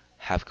and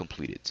have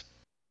completed.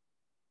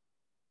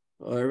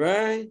 All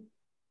right.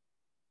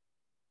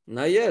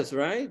 Now, yes,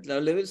 right? Now,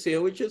 let me see. I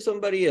will choose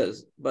somebody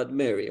else but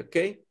Mary,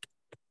 okay?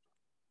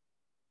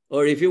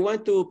 Or if you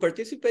want to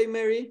participate,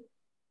 Mary?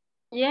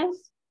 Yes.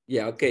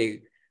 Yeah,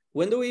 okay.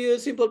 When do we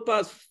use simple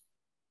past,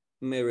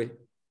 Mary?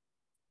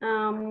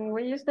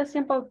 We use the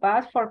simple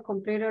past for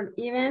completed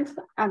events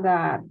at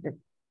the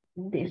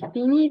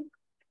definite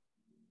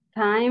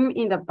time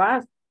in the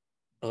past.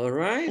 All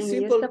right, and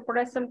simple. Use the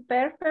present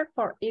perfect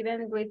for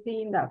even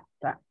within a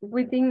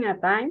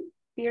time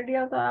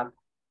period up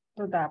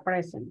to the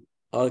present.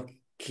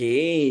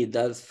 Okay,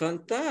 that's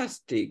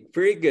fantastic.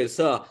 Very good.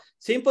 So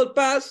simple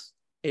past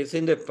is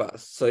in the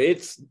past. So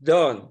it's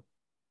done,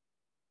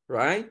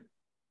 right?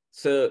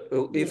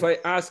 So if I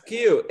ask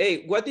you,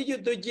 hey, what did you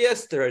do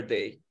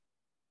yesterday?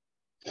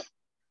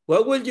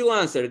 What will you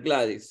answer,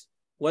 Gladys?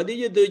 What did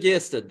you do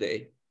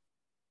yesterday?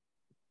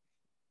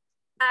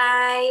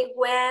 I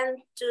went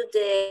to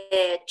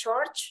the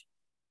church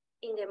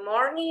in the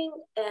morning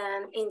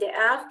and in the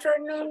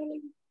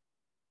afternoon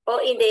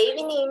or in the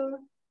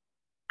evening.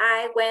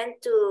 I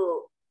went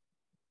to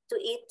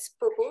eat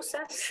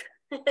pupusas.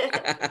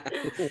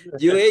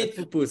 You ate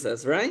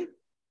pupusas, right?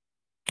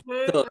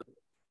 So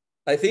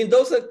I think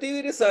those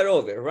activities are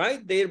over,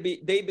 right? They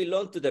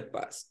belong to the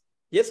past.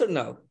 Yes or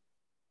no?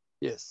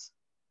 Yes.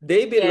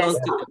 They belong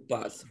to the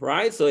past,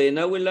 right? So and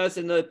I will ask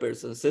another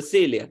person,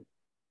 Cecilia.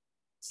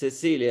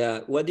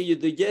 Cecilia, what did you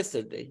do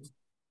yesterday?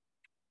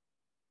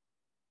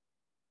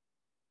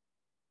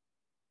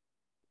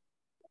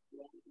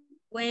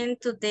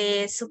 Went to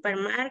the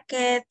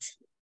supermarket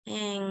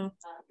and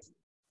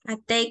I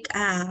take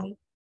a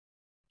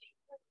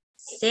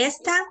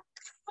siesta.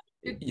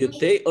 You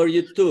take or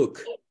you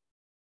took?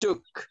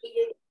 Took.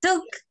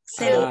 Took.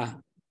 So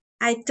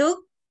I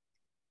took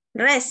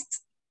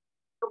rest.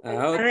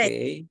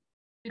 Okay.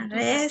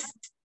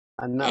 Rest.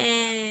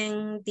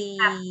 And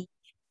the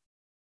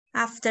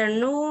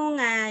afternoon,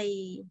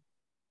 I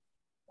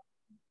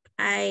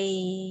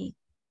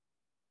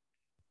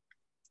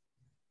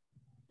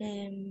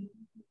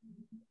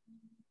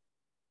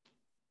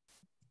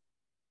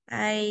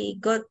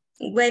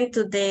went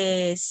to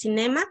the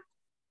cinema.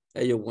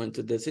 You went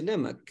to the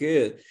cinema.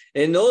 Good.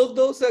 And all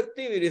those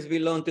activities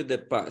belong to the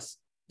past.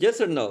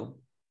 Yes or no?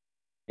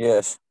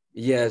 Yes.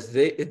 Yes,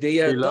 they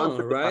are Belong to done,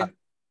 the right? past.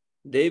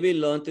 They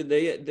belong to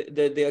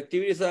the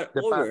activities are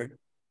The over. past.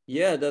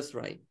 Yeah, that's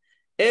right.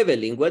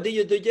 Evelyn, what did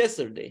you do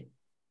yesterday?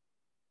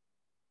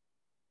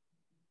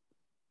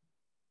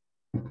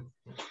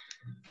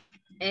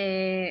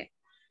 I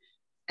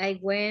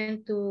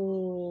went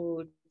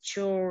to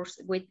church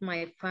with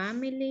my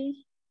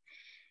family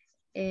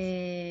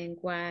and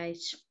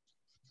watch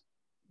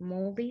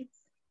movies.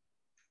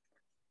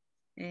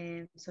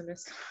 And so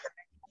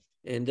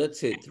And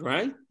that's it,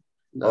 right?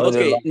 That's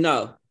Okay, it.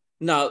 now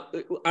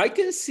I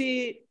can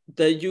see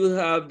that you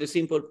have the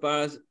simple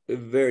past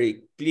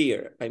very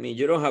clear. I mean,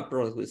 you don't have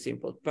problems with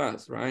simple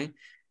past, right?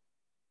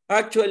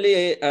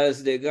 Actually,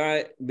 as the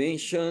guy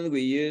mentioned,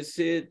 we use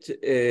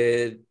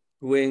it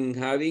when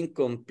having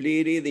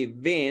completed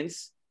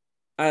events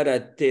at a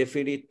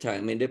definite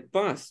time in the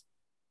past.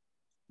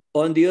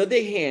 On the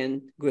other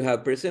hand, we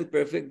have present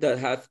perfect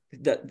that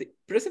the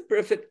present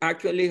perfect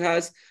actually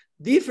has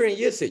different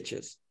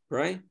usages,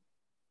 right?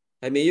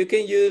 I mean, you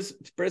can use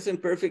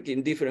present perfect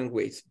in different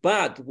ways,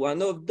 but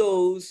one of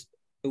those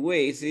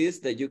ways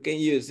is that you can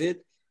use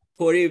it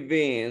for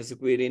events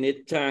within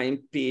a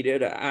time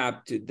period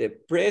up to the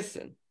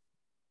present.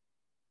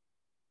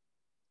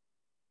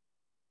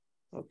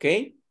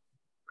 Okay?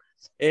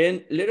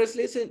 And let us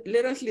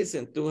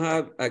listen to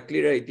have a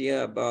clear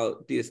idea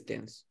about this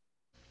tense.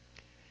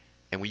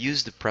 And we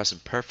use the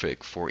present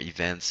perfect for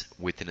events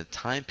within a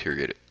time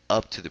period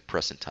up to the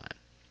present time.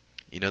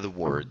 In other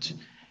words,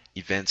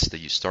 events that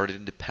you started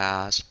in the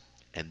past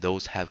and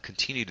those have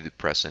continued to the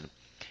present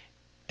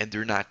and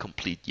they're not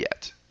complete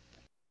yet.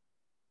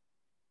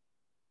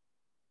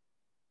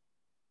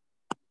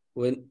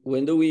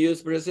 When do we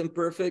use present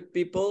perfect,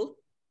 people?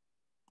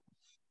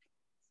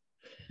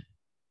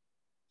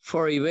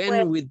 For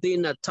event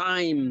within a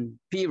time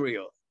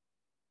period.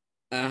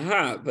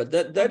 But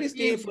that is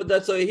the info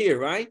that's over here,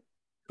 right?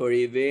 For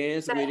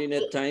events within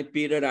a time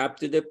period up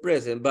to the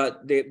present.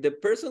 But the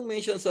person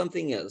mentioned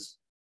something else.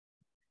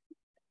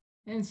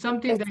 And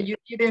something that you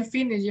didn't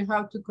finish, you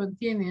have to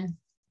continue.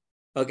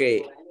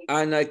 Okay,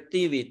 an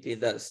activity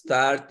that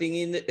started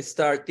in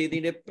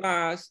the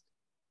past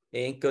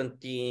and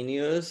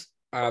continues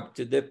up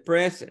to the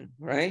present,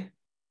 right?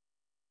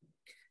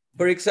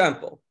 For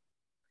example,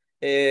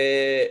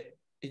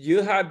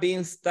 you have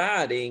been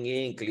studying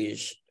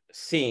English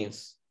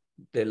since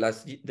the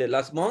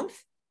last month.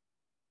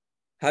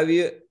 Have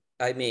you,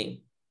 I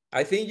mean,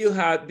 I think you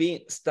have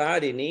been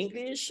studying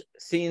English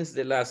since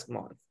the last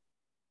month.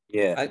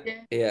 Yeah.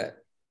 Yeah.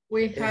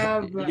 We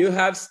have. You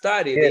have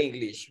studied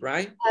English,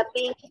 right?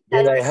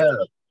 Yes, I have.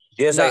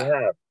 Yes, I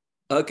have.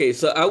 Okay,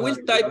 so I will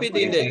type it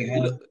in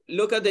the,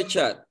 look at the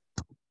chat.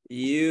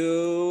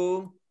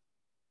 You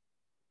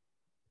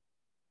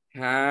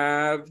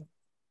have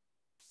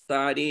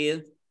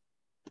studied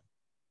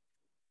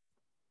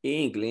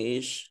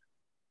English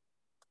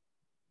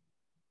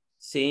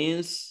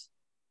since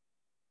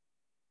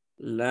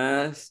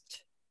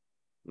last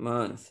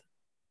month.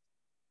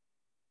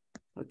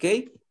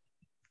 Okay?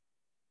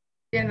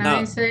 Can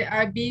I say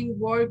I've been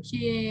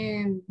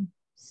working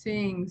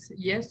since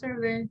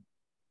yesterday?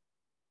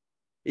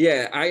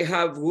 Yeah, I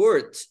have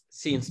worked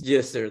since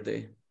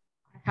yesterday.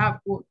 I have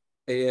worked.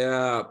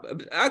 Yeah,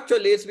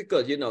 actually it's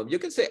because, you know, you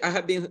can say I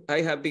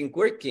have been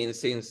working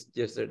since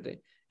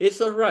yesterday.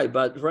 It's all right,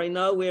 but right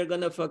now we are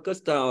gonna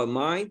focus our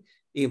mind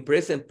in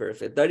present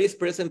perfect. That is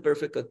present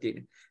perfect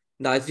continuous.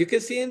 Now, as you can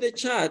see in the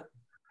chat,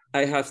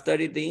 I have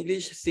studied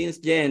English since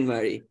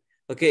January.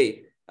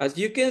 Okay, as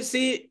you can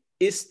see,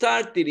 it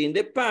started in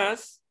the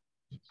past,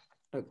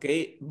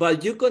 okay,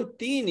 but you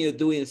continue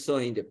doing so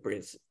in the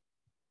present.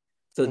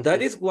 So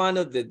that is one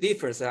of the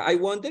differences. I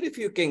wonder if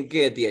you can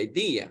get the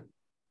idea.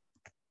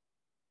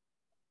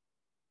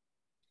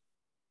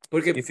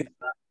 Porque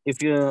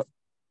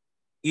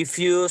If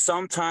you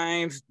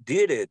sometimes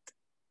did it,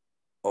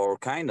 or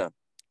kind of.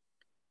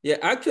 Yeah,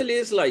 actually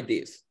it's like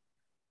this.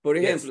 Por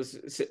ejemplo,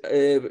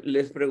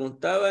 les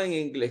preguntaba en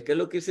inglés, ¿qué es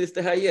lo que hiciste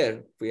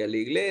ayer? Fui a la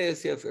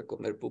iglesia, fui a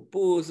comer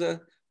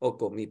pupusa, o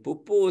comí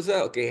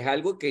pupusa, o que es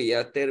algo que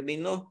ya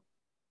terminó.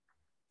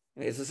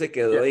 Eso se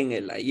quedó en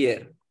el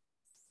ayer.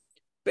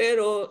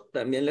 Pero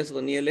también les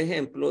ponía el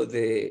ejemplo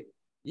de,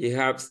 you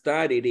have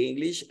studied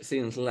English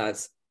since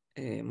last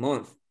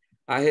month.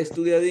 Has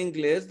estudiado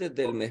inglés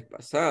desde el mes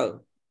pasado.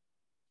 O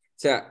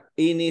sea,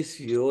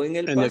 inició en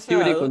el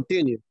pasado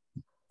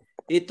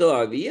y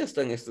todavía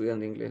están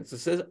estudiando inglés.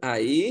 Entonces,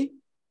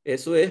 ahí,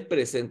 eso es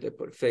presente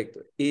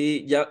perfecto.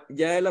 Y ya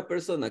la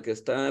persona que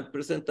está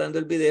presentando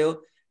el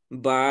video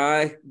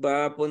va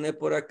a poner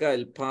por acá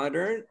el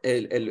pattern,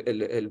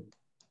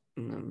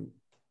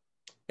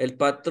 el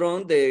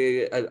patrón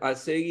de, a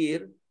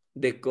seguir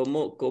de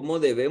cómo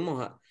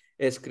debemos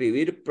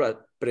escribir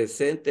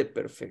presente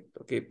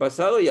perfecto. Ok,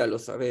 pasado ya lo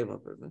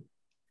sabemos, ¿verdad?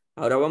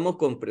 Ahora vamos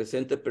con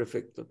presente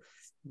perfecto.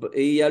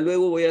 Y ya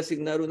luego voy a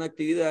asignar una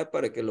actividad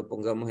para que lo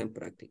pongamos en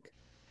práctica.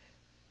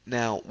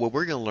 Now, what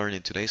we're going to learn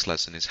in today's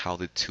lesson is how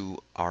the two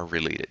are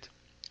related.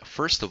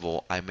 First of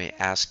all, I may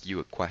ask you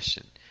a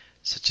question,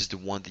 such as the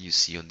one that you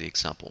see on the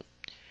example.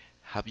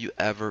 Have you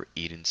ever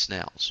eaten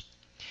snails?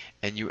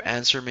 And your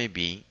answer may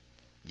be,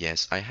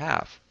 yes, I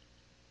have.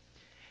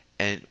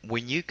 And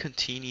when you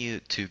continue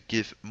to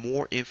give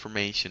more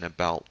information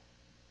about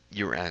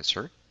your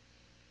answer,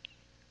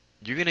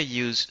 you're going to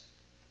use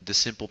the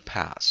simple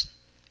past,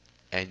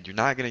 and you're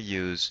not going to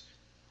use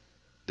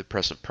the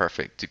present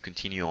perfect to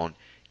continue on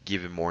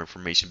giving more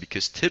information,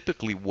 because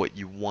typically what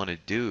you want to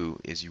do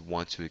is you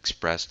want to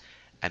express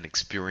an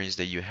experience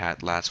that you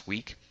had last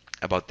week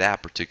about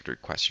that particular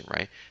question,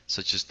 right?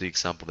 Such as the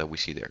example that we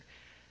see there.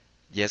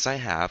 Yes, I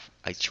have.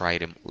 I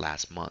tried them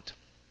last month.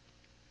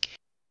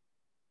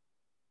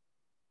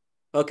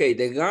 Okay,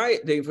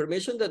 the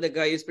information that the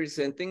guy is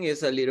presenting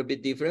is a little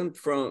bit different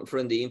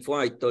from the info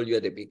I told you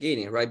at the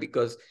beginning, right?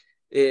 Because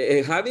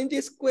having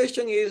this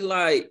question is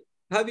like,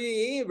 have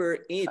you ever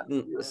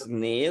eaten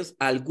snails?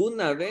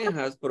 ¿Alguna vez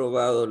has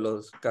probado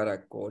los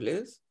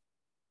caracoles?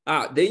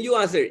 Then you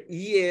answer,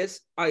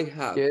 yes, I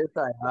have. Yes,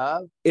 I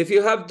have. If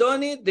you have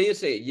done it, then you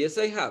say, yes,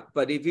 I have.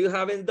 But if you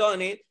haven't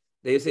done it,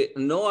 they say,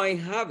 no, I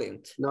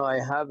haven't. No, I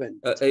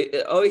haven't.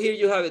 Over here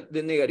you have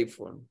the negative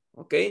form,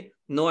 okay?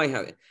 No, I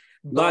haven't.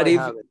 No, But I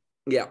haven't.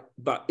 yeah,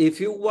 but if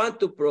you want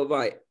to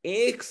provide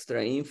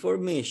extra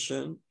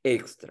information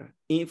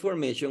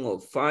or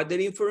further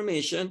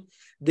information,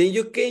 then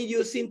you can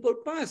use simple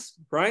past,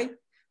 right?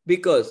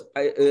 Because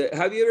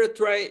have you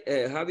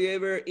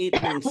ever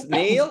eaten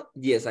snail?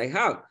 Yes, I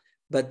have.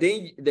 But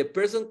then the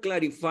person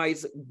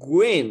clarifies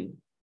when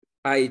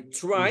I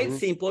tried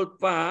simple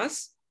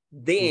past,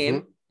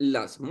 then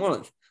last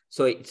month.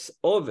 So it's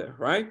over,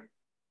 right?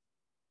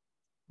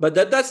 But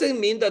that doesn't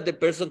mean that the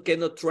person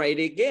cannot try it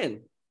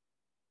again.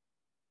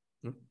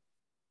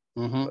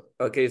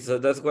 Okay, so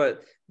that's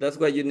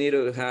what you need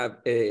to have.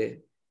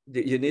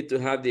 You need to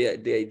have the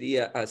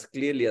idea as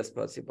clearly as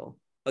possible.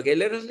 Okay,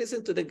 let us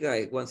listen to the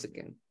guy once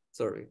again.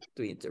 Sorry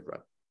to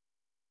interrupt.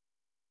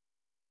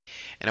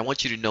 And I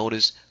want you to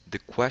notice the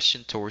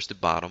question towards the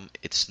bottom.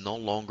 It's no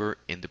longer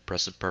in the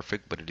present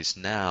perfect, but it is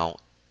now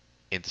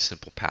in the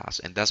simple past.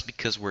 And that's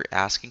because we're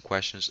asking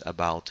questions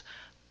about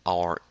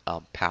our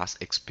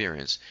past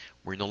experience.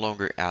 We're no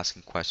longer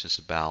asking questions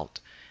about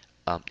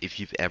if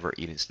you've ever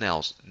eaten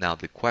snails. Now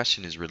the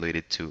question is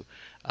related to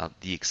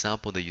the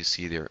example that you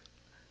see there.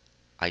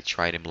 I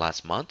tried them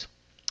last month,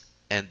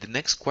 and the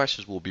next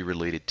questions will be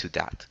related to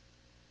that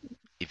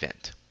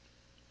event.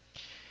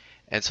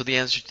 And so the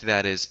answer to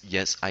that is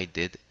yes, I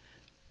did.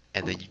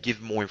 And then you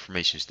give more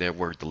information. They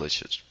were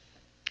delicious.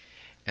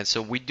 And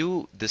so we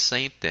do the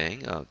same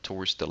thing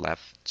towards the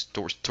left,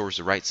 towards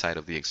the right side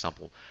of the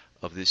example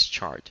of this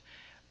chart.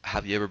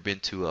 Have you ever been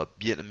to a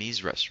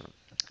Vietnamese restaurant?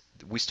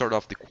 We start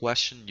off the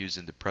question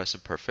using the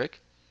present perfect,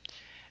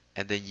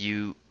 and then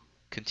you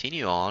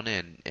continue on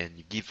and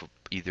you give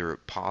either a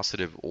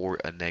positive or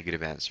a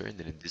negative answer. And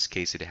then in this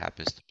case, it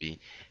happens to be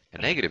a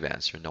negative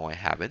answer. No, I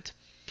haven't.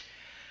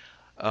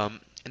 And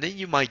then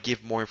you might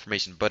give more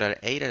information, but I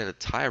ate at a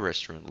Thai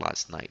restaurant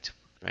last night,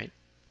 right?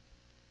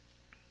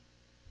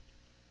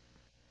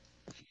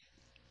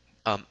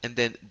 And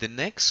then the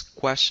next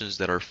questions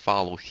that are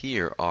followed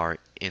here are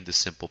in the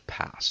simple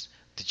past.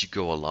 Did you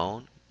go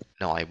alone?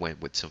 No, I went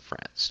with some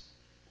friends.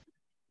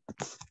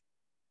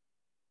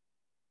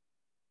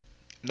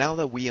 Now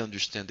that we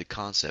understand the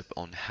concept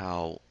on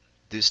how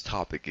this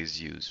topic is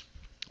used,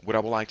 what I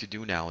would like to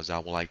do now is I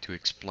would like to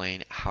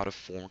explain how to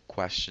form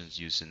questions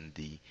using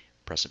the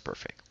present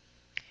perfect.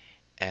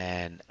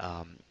 And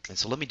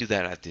so let me do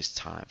that at this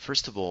time.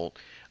 First of all,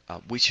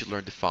 we should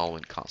learn the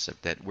following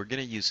concept, that we're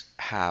going to use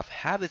have.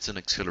 Have, it's an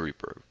auxiliary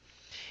verb.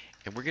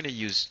 And we're going to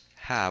use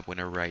have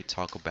whenever I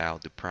talk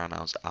about the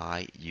pronouns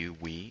I, you,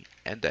 we,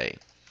 and they.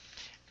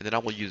 And then I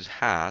will use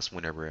has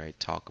whenever I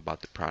talk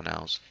about the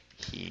pronouns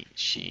he,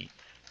 she,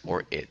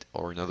 or it,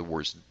 or in other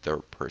words,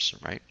 third person,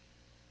 right?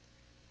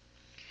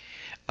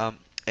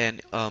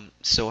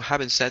 So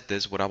having said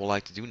this, what I would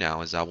like to do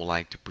now is I would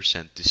like to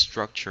present the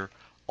structure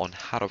on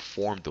how to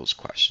form those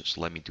questions.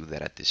 Let me do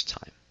that at this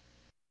time.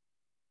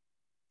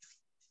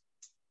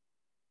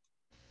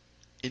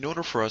 In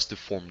order for us to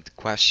form the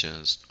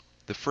questions,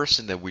 the first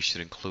thing that we should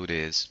include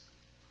is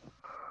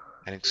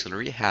an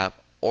auxiliary have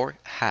or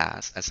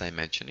has. As I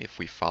mentioned, if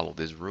we follow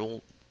this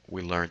rule,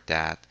 we learned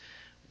that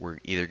we're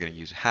either going to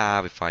use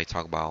have if I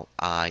talk about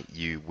I,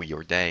 you, we,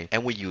 or they,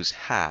 and we use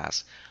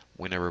has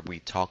whenever we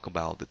talk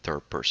about the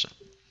third person.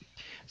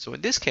 So in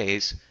this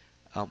case,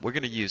 we're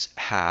going to use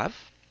have,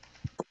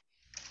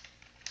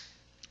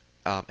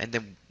 and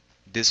then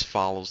this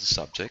follows the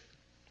subject.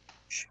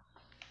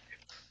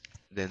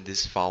 Then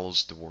this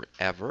follows the word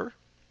ever,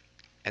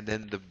 and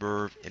then the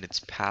verb in its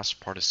past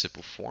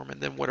participle form,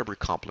 and then whatever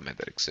complement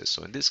that exists.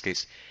 So in this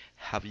case,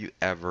 have you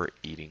ever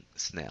eaten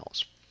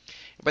snails?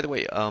 And by the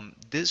way,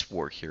 this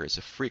word here is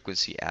a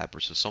frequency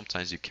adverb, so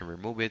sometimes you can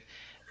remove it,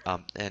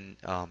 and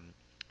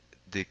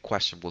the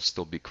question will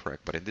still be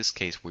correct. But in this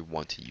case, we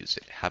want to use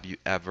it. Have you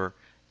ever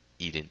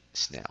eaten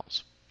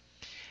snails?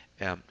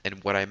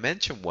 And what I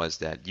mentioned was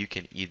that you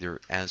can either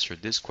answer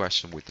this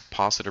question with a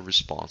positive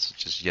response,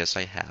 such as yes,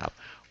 I have,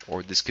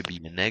 or this could be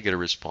a negative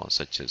response,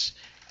 such as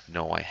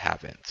no, I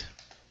haven't.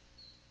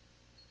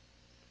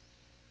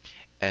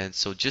 And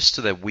so just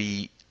so that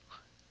we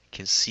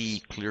can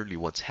see clearly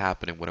what's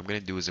happening, what I'm going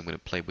to do is I'm going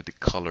to play with the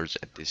colors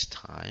at this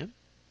time.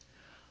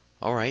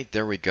 All right,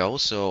 there we go.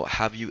 So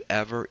have you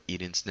ever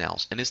eaten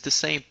snails? And it's the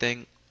same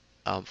thing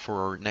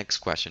for our next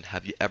question.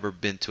 Have you ever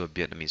been to a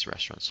Vietnamese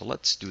restaurant? So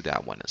let's do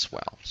that one as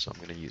well. So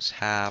I'm going to use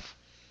have.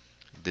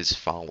 This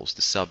follows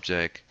the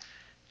subject,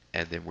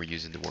 and then we're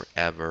using the word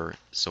ever.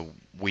 So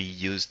we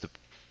use the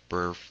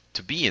verb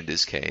to be in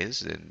this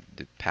case in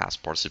the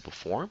past participle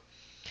form,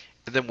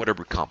 and then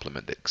whatever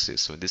complement that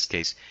exists. So in this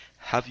case,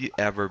 have you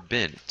ever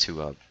been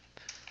to a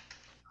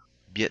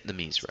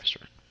Vietnamese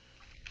restaurant?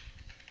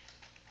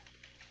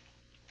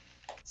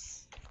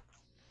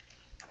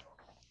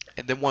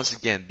 And then once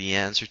again, the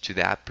answer to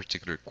that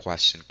particular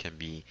question can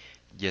be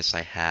yes,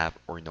 I have,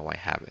 or no, I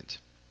haven't.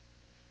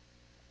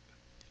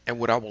 And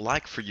what I would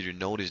like for you to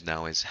notice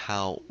now is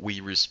how we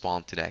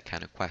respond to that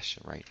kind of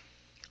question, right?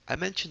 I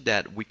mentioned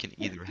that we can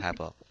either have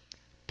a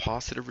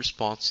positive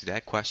response to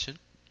that question,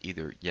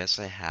 either yes,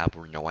 I have,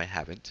 or no, I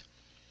haven't.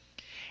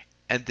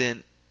 And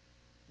then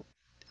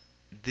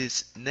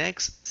this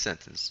next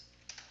sentence,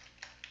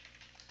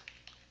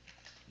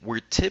 we're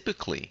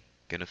typically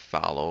going to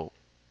follow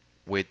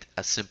with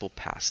a simple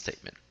past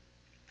statement.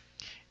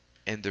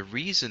 And the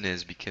reason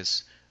is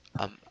because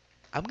I'm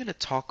going to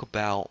talk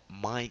about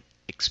my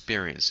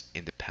experience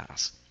in the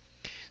past.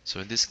 So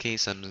in this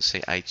case, I'm going to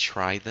say I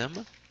tried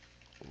them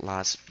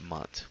last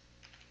month.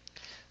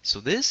 So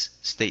this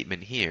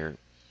statement here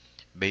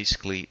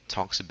basically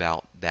talks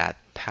about that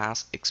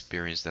past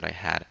experience that I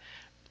had,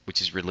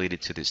 which is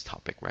related to this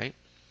topic, right?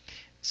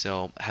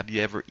 So have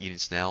you ever eaten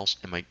snails?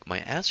 And my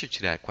answer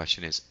to that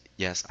question is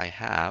yes, I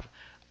have.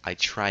 I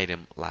tried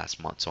them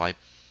last month. So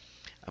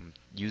I'm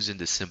using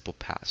the simple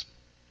past.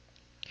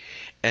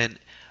 And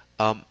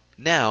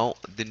now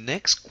the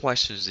next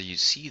questions that you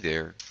see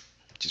there,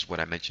 which is what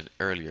I mentioned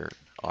earlier,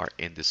 are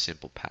in the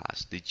simple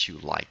past. Did you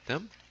like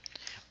them?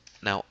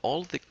 Now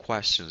all the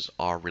questions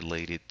are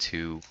related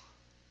to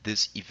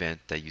this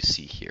event that you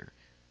see here,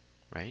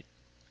 right?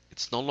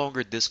 It's no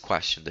longer this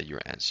question that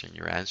you're answering.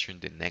 You're answering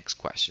the next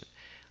question.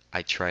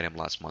 I tried them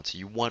last month. So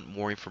you want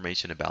more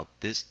information about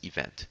this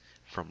event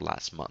from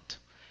last month.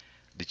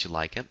 Did you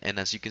like them? And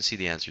as you can see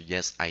the answer,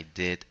 yes, I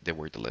did. They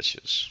were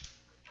delicious.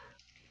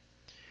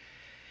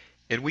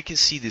 And we can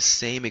see the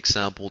same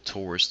example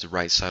towards the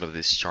right side of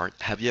this chart.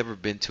 Have you ever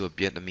been to a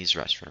Vietnamese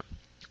restaurant?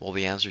 Well,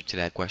 the answer to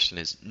that question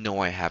is no,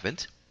 I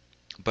haven't.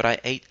 But I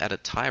ate at a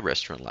Thai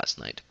restaurant last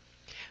night.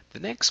 The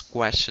next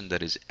question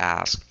that is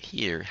asked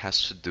here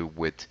has to do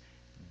with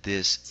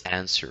this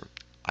answer.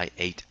 I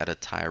ate at a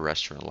Thai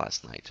restaurant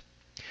last night.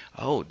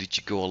 Oh, did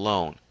you go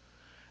alone?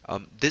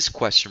 This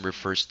question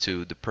refers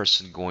to the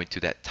person going to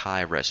that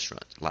Thai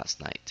restaurant last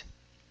night.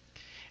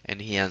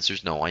 And he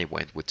answers, no, I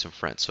went with some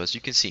friends. So as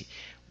you can see,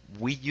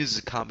 we use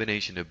a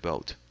combination of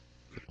both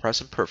the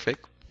present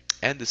perfect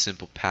and the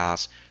simple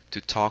past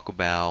to talk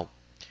about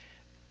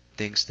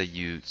things that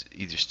you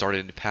either started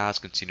in the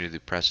past, continue to the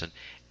present,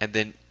 and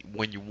then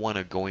when you want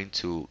to go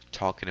into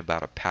talking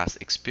about a past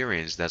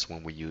experience, that's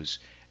when we use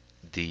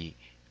the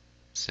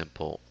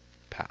simple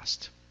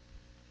past.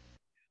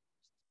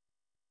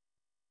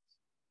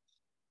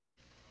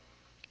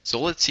 So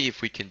let's see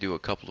if we can do a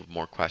couple of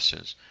more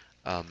questions.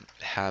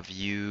 Have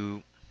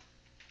you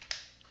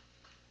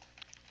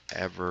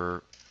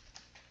ever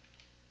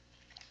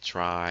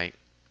tried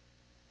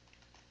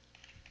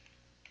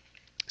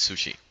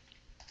sushi?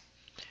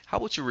 How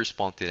would you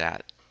respond to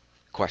that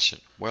question?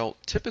 Well,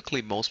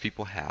 typically most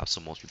people have,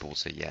 so most people will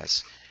say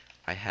yes,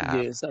 I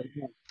have. Yes, I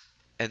have.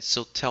 And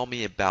so tell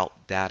me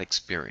about that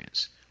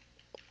experience.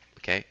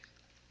 Okay?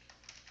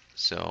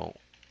 So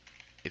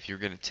if you're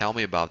going to tell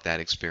me about that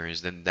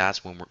experience, then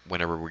that's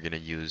whenever we're going to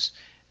use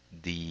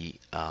the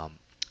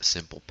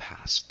simple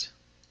past.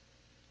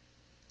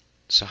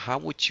 So how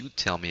would you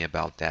tell me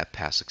about that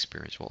past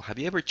experience? Well, have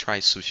you ever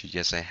tried sushi?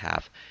 Yes, I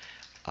have.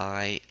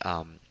 I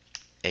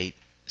ate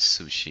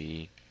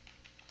sushi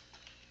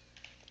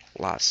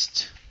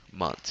last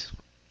month.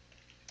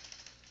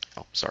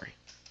 Oh, sorry.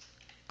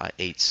 I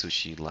ate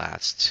sushi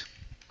last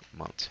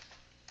month.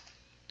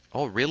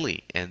 Oh,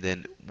 really? And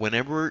then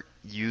whenever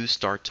you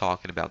start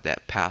talking about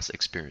that past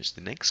experience,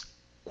 the next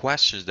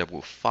questions that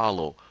will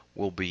follow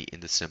will be in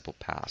the simple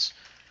past.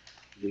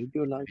 Did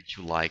you like? Did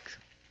you like?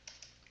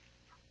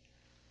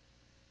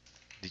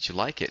 Did you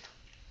like it?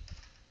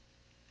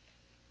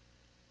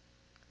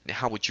 Now,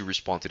 how would you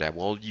respond to that?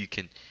 Well, you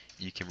can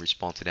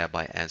respond to that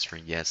by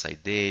answering yes, I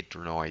did,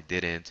 or no, I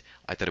didn't.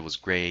 I thought it was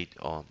great.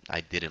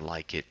 I didn't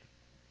like it.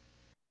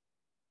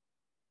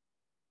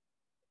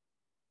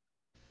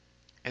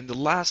 And the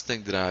last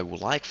thing that I would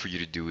like for you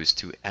to do is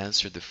to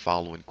answer the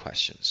following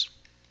questions.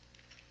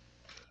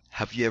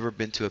 Have you ever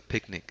been to a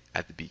picnic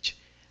at the beach?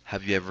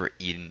 Have you ever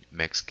eaten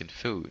Mexican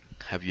food?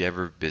 Have you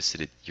ever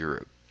visited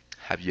Europe?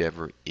 Have you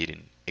ever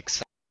eaten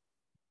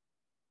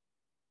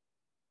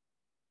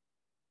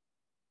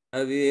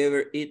Have you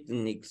ever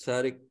eaten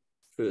exotic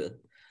food?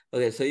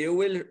 Okay, so you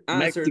will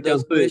answer Mexican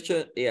those food.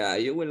 questions. Yeah,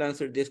 you will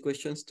answer these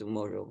questions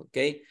tomorrow,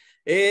 okay?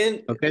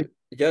 And Okay.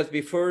 just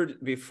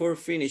before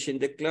finishing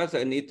the class,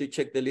 I need to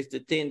check the list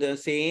of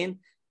attendance in.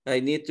 I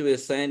need to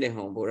assign the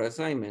homework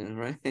assignment,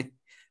 right?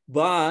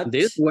 But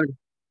This one.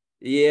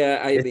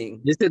 yeah, I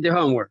mean, This is the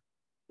homework.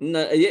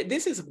 no, yeah,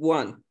 this is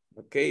one.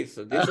 Okay,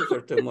 so this is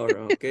for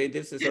tomorrow. Okay,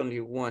 this is only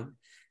one.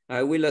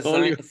 I will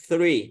assign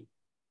 3.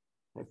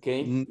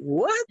 Okay.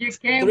 What? You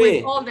came 3.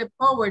 with all the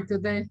power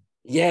today.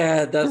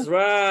 Yeah, that's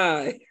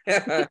right.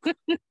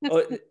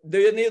 Oh, do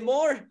you need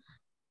more?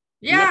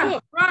 Yeah,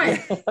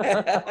 right.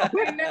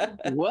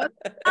 What?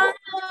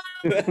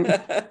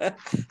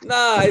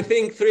 No, I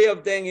think 3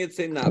 of them is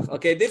enough.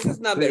 Okay, this is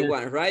number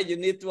 1, right? You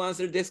need to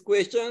answer these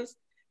questions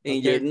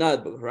in your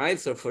notebook, right?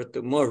 So for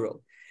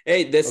tomorrow.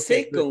 Hey, the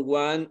second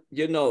one,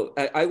 you know,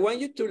 I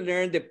want you to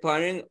learn the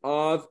pattern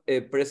of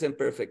a present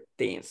perfect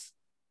tense.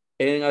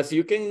 And as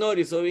you can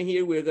notice over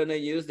here, we're going to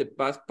use the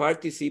past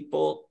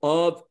participle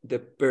of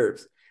the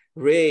verbs,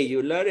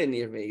 regular and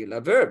irregular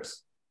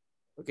verbs.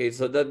 Okay,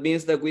 so that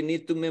means that we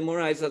need to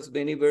memorize as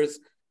many verbs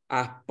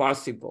as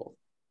possible,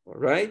 all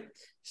right?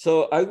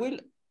 So I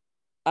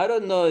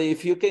don't know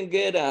if you can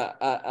get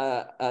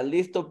a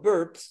list of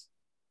verbs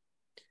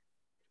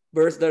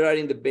that are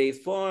in the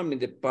base form, in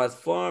the past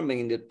form,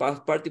 and in the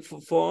past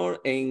participle form,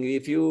 and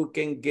if you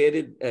can get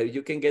it,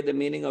 you can get the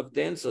meaning of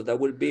them, so that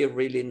will be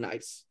really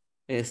nice.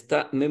 And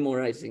start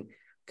memorizing.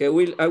 Okay,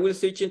 I will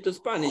switch into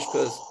Spanish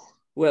because,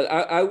 well,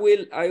 I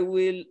will,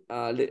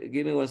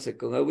 give me 1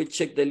 second. I will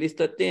check the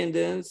list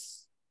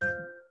attendance.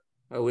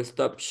 I will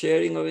stop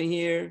sharing over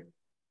here.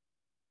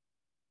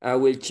 I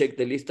will check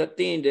the list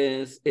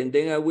attendance, and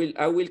then I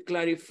will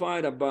clarify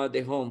about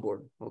the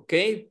homework,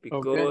 okay?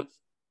 Because,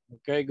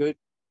 okay, good.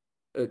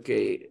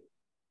 Okay.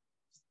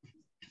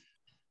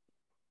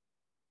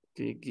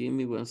 Okay, give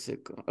me 1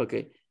 second.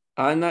 Okay,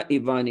 Ana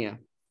Ivania.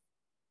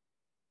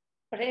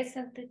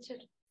 Present, teacher.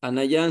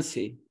 Ana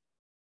Yancy.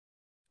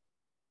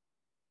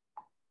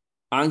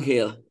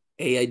 Angel.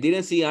 Hey, I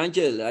didn't see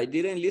Angel. I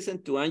didn't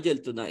listen to Angel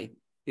tonight.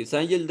 Is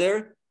Angel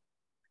there?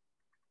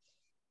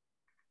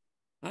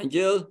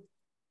 Angel?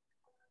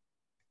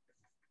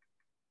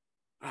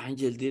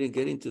 Angel didn't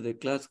get into the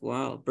class.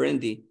 Wow.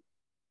 Brandy.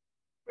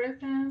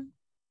 Present.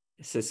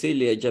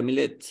 Cecilia,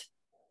 Jamilet.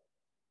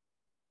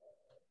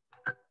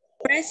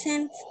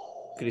 Present.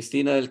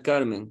 Cristina del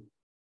Carmen.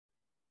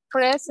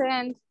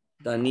 Present.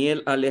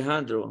 Daniel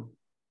Alejandro.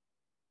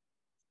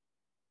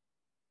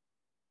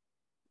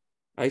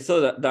 I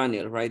saw that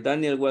Daniel, right?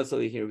 Daniel was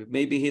over here.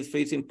 Maybe he's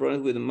facing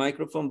problems with the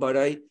microphone, but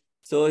I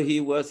saw he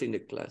was in the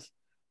class.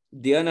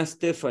 Diana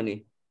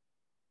Stephanie.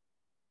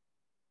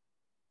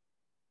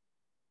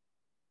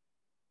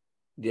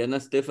 Diana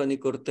Stephanie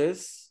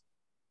Cortez.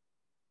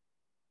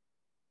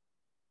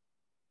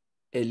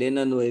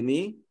 Elena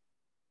Noemí.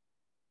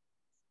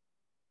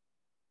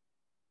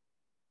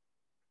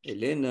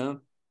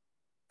 Elena.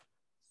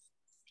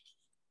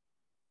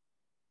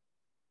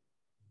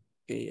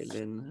 Okay,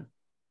 Elena.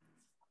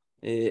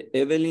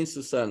 Evelyn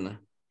Susana.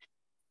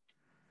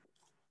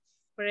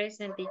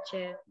 Present,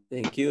 teacher.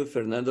 Thank you.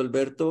 Fernando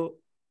Alberto.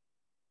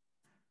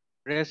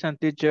 Present,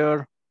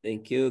 teacher.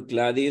 Thank you.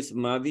 Gladys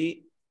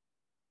Mavi.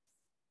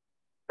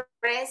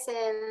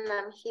 Present,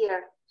 I'm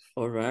here.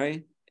 All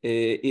right.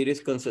 Iris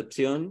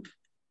Concepcion.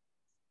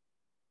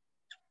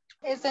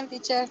 Present,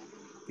 teacher.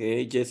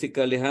 Okay.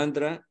 Jessica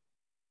Alejandra.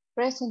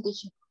 Present,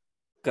 teacher.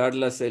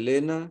 Carla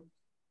Selena.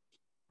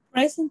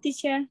 Present,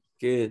 teacher.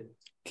 Good.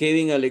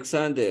 Kevin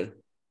Alexander.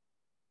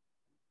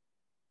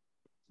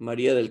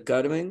 María del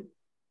Carmen.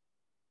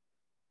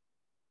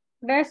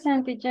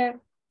 Present, teacher.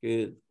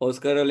 Good.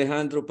 Oscar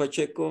Alejandro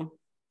Pacheco.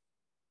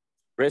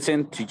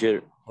 Present,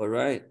 teacher. All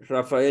right.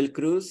 Rafael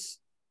Cruz.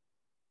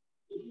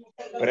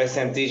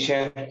 Present,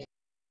 teacher.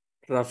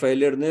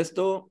 Rafael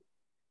Ernesto.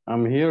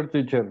 I'm here,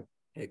 teacher.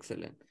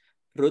 Excellent.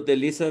 Ruth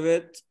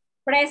Elizabeth.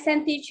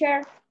 Present,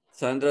 teacher.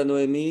 Sandra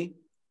Noemí.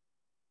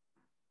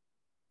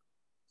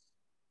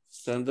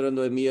 Sandra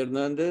Noemí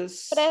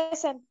Hernández.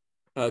 Present.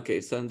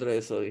 Okay, Sandra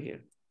is over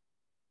here.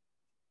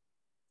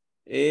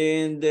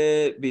 And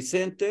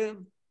Vicente.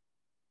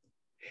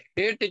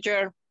 Here,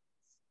 teacher.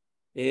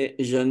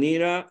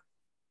 Janira.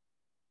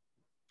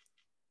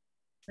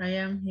 I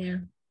am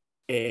here.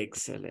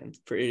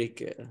 Excellent. Pretty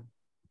good.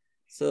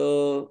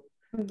 So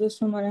I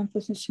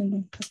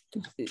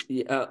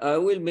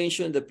will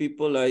mention the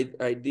people I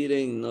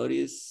didn't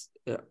notice.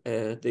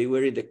 They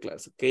were in the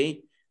class,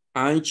 okay?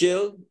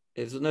 Angel.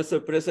 Es una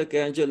sorpresa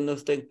que Angel no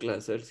está en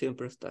clase. Él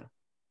siempre está.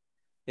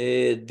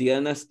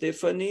 Diana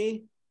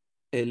Stephanie.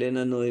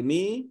 Elena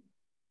Noemí.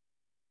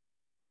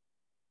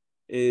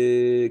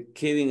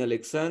 Kevin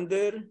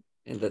Alexander.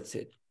 And that's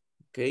it.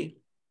 Okay?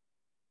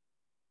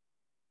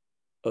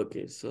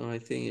 Okay, so I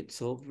think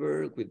it's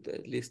over with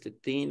the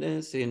listed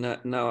things. And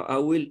now I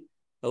will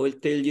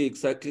tell you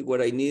exactly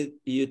what I need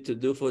you to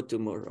do for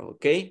tomorrow,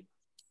 okay?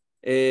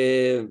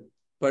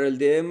 Para el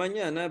día de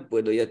mañana,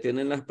 bueno, ya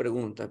tienen las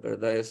preguntas,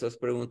 ¿verdad? Esas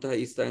preguntas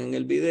ahí están en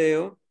el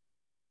video.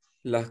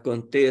 Las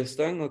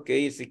contestan, ok,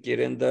 y si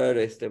quieren dar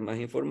más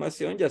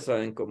información, ya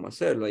saben cómo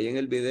hacerlo. Ahí en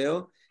el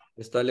video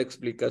está la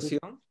explicación,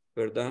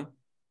 ¿verdad?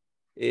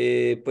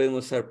 Pueden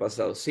usar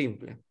pasado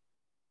simple.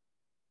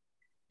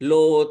 Lo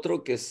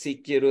otro que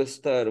sí quiero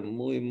estar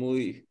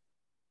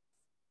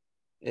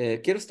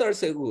quiero estar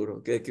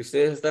seguro que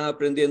ustedes están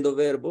aprendiendo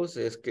verbos,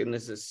 es que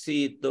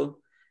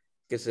necesito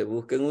que se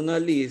busquen una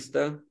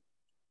lista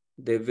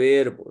de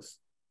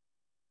verbos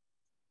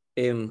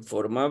en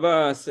forma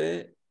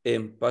base,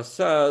 en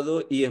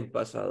pasado y en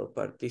pasado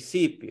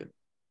participio.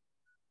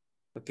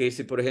 Ok,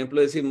 si por ejemplo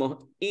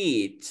decimos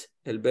eat,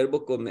 el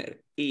verbo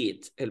comer,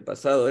 eat, el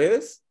pasado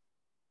es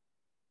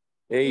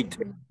Ate.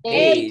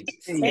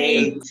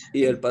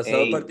 Y el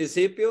pasado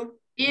participio,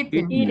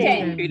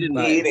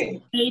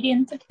 vale.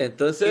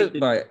 Entonces,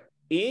 vaya,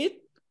 eat,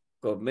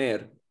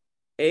 comer,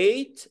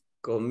 ate,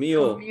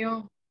 comió,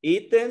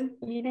 eaten,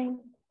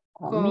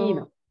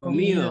 comido.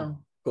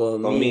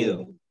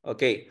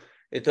 Ok,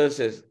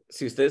 entonces,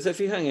 si ustedes se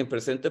fijan en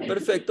presente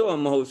perfecto,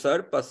 vamos a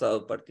usar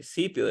pasado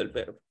participio del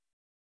verbo.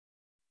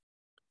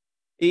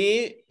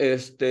 Y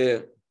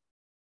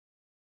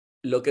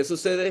lo que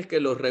sucede es que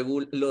los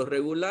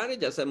regulares,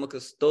 ya sabemos que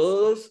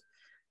todos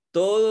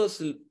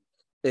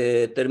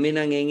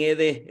terminan en ed,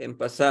 en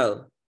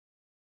pasado.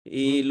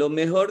 Y lo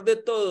mejor de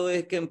todo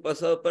es que en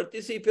pasado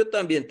participio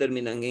también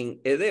terminan en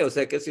ed. O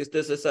sea que si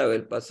usted se sabe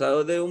el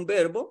pasado de un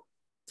verbo,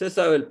 se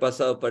sabe el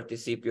pasado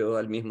participio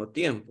al mismo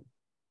tiempo.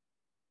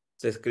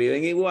 Se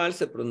escriben igual,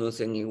 se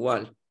pronuncian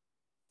igual.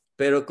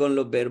 Pero con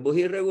los verbos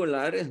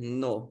irregulares,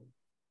 no.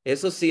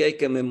 Eso sí hay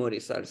que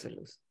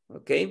memorizárselos.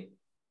 ¿Ok?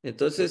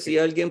 Entonces, si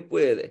alguien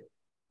puede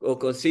o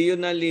consigue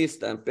una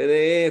lista en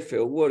PDF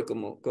o Word,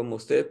 como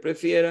ustedes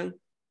prefieran,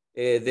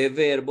 de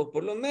verbos,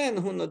 por lo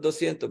menos unos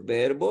 200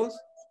 verbos.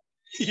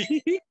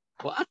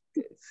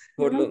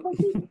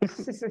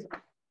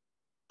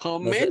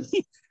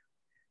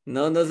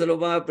 No se lo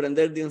van a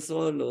aprender de un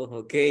solo,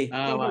 ¿ok?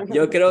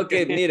 Yo creo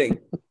que,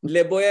 miren,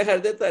 les voy a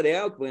dejar de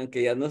tarea,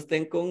 aunque ya no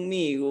estén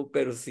conmigo,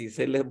 pero sí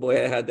se les voy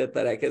a dejar de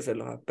tarea que se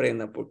los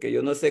aprendan, porque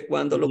yo no sé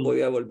cuándo los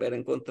voy a volver a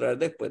encontrar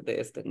después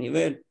de este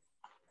nivel.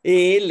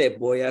 Y les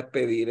voy a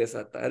pedir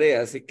esa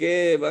tarea, así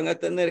que van a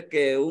tener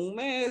que un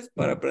mes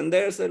para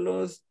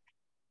aprendérselos,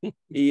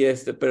 y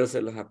pero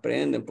se los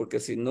aprenden, porque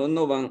si no,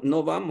 no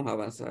vamos a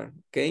avanzar,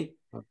 ¿ok?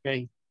 Ok.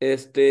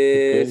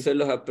 Se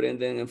los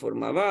aprenden en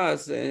forma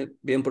base,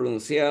 bien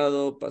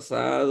pronunciado,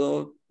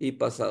 pasado y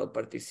pasado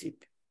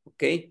participio. ¿Ok?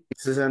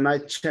 This is a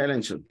nice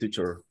challenge,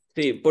 teacher.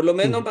 Sí, por lo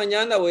menos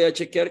mañana voy a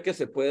chequear que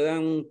se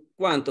puedan.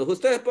 ¿Cuántos?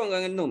 Ustedes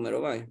pongan el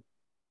número, vaya.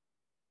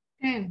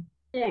 10.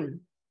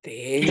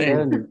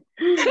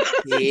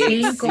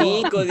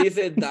 5,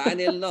 dice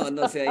Daniel.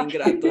 No sea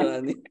ingrato,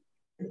 Daniel.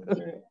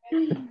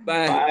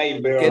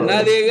 Que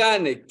nadie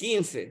gane,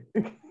 15.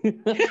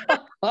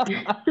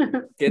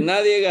 Que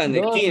nadie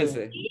gane,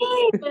 15.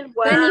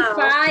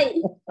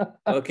 25.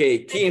 Ok,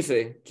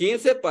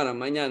 15 para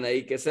mañana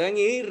y que sean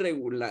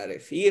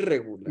irregulares.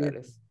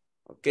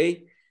 Ok,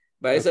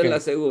 esa es la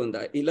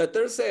segunda. Y la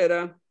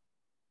tercera.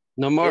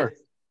 No more.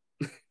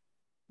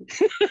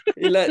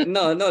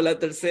 La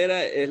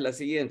tercera es la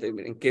siguiente.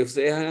 Miren, que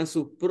ustedes hagan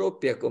su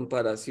propia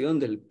comparación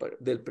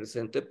del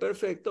presente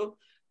perfecto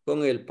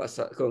con el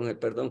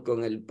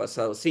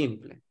pasado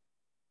simple.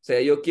 O sea,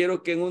 yo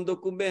quiero que en un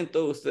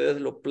documento ustedes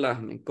lo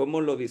plasmen,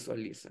 cómo lo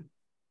visualizan.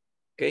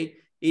 ¿Ok?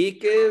 Y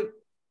que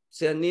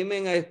se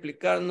animen a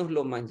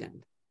explicárnoslo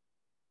mañana.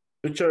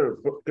 Teacher,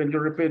 can you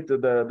repeat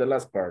the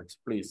last part,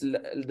 please?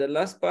 The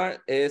last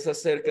part es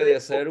acerca de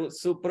hacer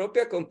su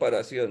propia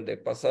comparación de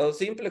pasado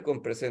simple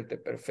con presente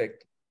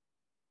perfecto.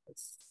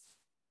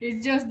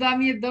 It's just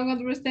that you don't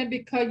understand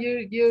because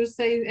you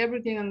say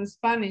everything in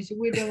Spanish.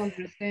 We don't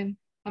understand.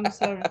 I'm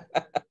sorry.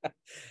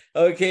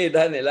 Okay,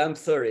 Daniel, I'm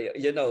sorry.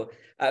 You know,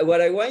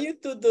 what I want you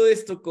to do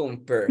is to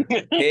compare,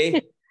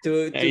 okay?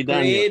 to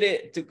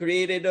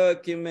create a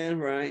document,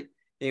 right?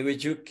 In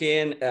which you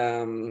can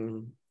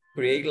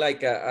create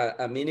like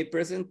a mini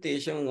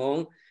presentation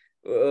on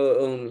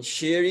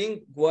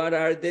sharing what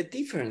are the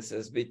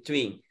differences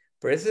between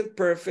present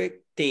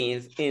perfect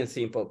tense and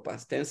simple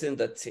past tense, and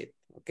that's it,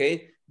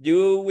 okay?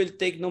 You will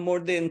take no more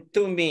than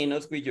 2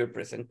 minutes with your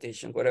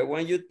presentation. What I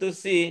want you to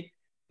see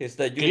is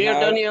that you Clear,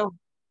 have... Daniel.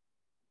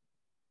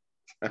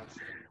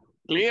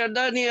 Clear,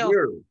 Daniel.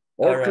 Clear.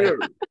 All clear.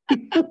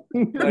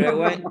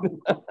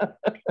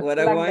 What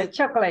I want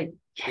chocolate.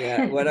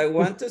 Yeah, what I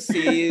want to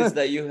see is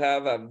that you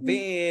have a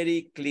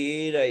very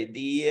clear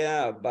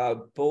idea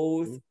about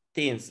both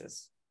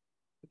tenses.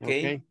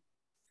 Okay?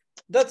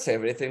 That's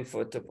everything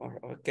for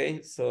tomorrow.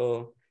 Okay,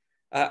 so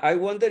I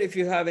wonder if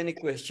you have any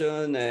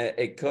question,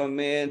 a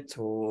comment,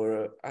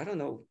 or I don't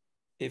know,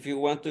 if you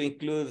want to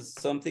include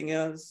something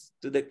else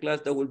to the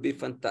class, that would be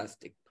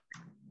fantastic.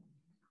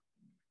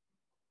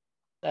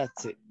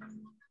 That's it.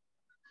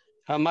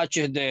 How much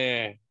is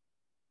the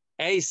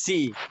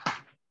AC?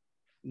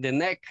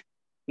 The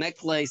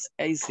necklace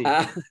AC.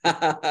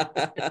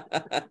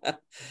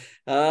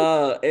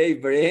 Oh, hey,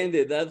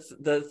 Brandy, that's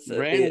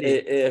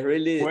Brandy. a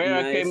really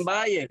Where nice I can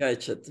buy it?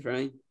 gadget,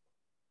 right?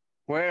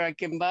 Where I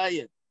can buy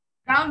it?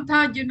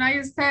 Downtown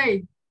United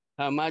States.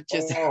 How much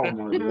is Oh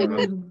my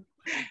God.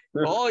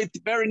 Oh, it's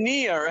very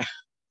near.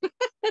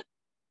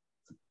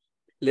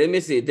 Let me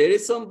see. There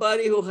is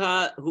somebody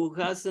who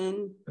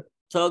hasn't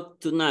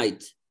talked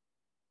tonight.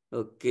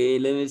 Okay,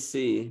 let me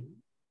see.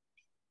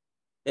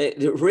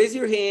 Raise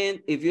your hand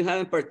if you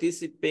haven't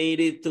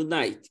participated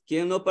tonight.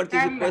 ¿Quién no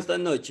participó Carla. esta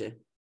noche?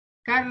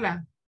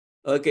 Carla.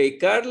 Ok,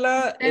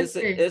 Carla es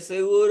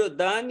seguro,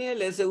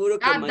 Daniel es seguro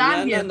que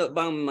mañana,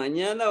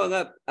 mañana van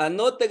a,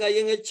 anoten ahí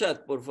en el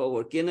chat, por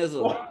favor, ¿quiénes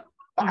son?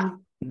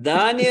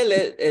 Daniel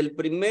el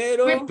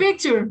primero. With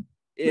picture.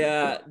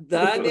 Yeah,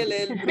 Daniel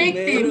el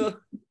primero.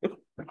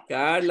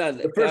 Carla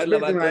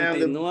va a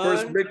continuar.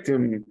 First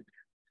victim.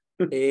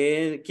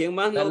 ¿Quién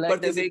más no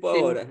participó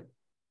ahora?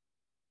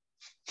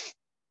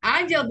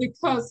 Angel,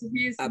 because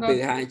he's not.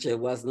 Angel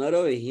was not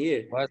over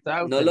here.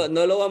 No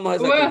lo vamos a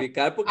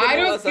sacrificar porque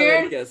no va a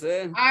saber qué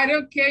hacer. I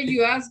don't care.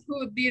 You ask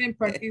who didn't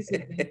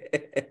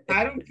participate.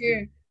 I don't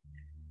care.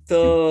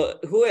 So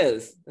who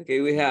else?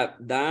 Okay, we have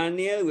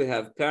Daniel, we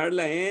have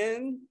Carla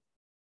and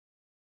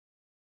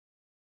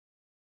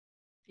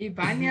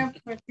Ivania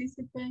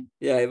participate.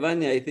 Yeah,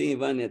 Ivania, I think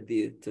Ivania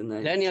did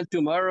tonight. Daniel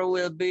tomorrow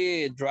will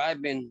be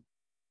driving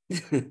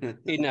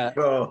in a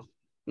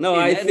No,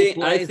 I think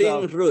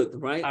Ruth,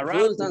 right?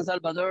 Around San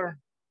Salvador.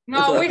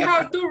 No, we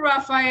have two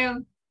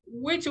Rafael.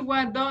 Which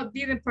one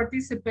didn't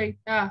participate?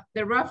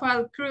 The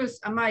Rafael Cruz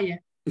Amaya.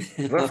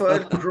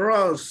 Rafael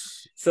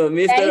Cruz. So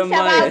Mr. It's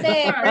Amaya. about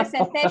the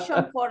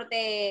presentation for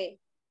the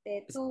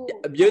two.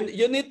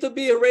 You need to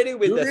be ready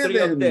with the three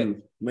of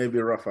them.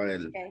 Maybe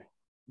Rafael. Okay.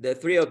 The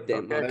three of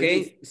them,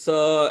 okay?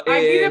 So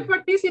I didn't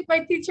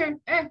participate, teacher.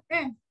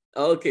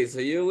 Okay, so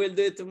you will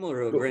do it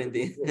tomorrow,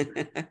 Brandy.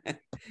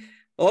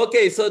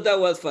 Okay, so that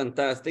was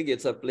fantastic.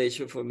 It's a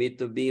pleasure for me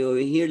to be over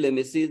here. Let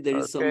me see if there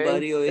is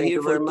somebody over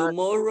here for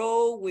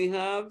tomorrow. We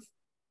have,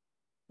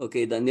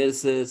 okay, Daniel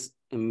says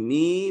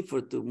me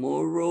for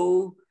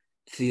tomorrow.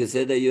 You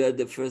said that you are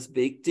the first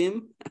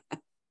victim.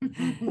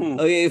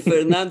 Okay,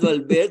 Fernando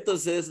Alberto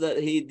says that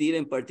he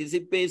didn't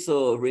participate.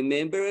 So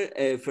remember,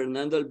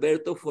 Fernando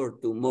Alberto for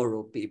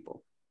tomorrow,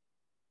 people.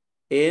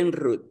 En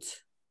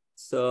route.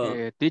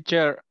 So,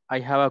 teacher, I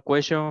have a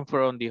question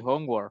from the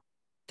homework.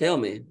 Tell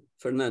me,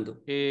 Fernando.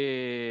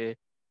 The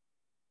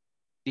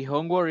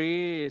homework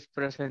is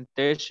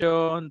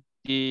presentation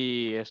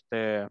the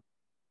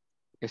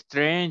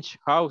strange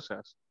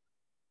houses.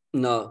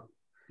 No,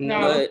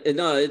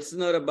 it's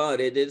not about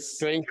it. It's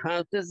strange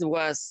houses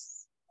was.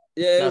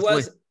 Yeah,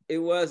 it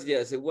was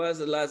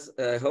the last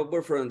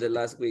homework from the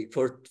last week.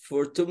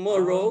 For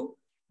tomorrow,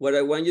 what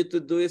I want you to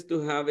do is to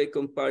have a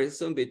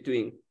comparison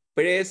between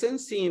present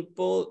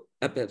simple,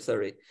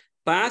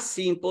 past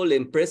simple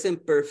and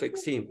present perfect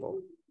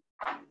simple.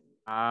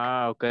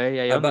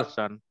 Okay, I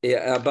understand.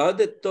 Yeah, about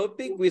the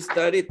topic we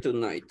studied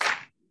tonight.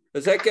 O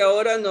sea que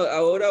ahora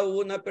hubo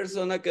una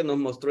persona que nos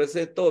mostró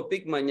ese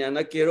topic.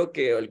 Mañana quiero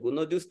que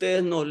algunos de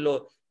ustedes nos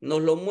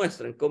lo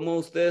muestren, cómo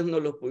ustedes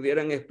nos lo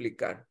pudieran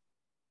explicar.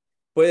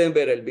 Pueden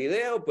ver el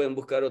video, pueden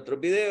buscar otros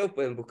videos,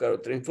 pueden buscar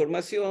otra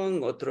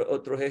información,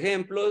 otros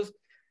ejemplos.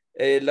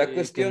 La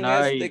cuestión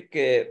es de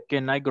que...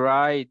 Can I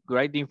write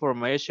the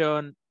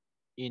information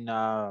in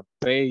a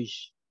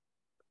page?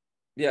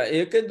 Yeah,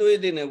 you can do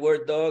it in a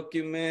Word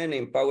document,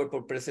 in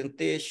PowerPoint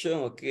presentation,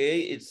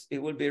 okay?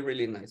 It will be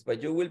really nice,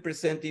 but you will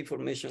present the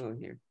information on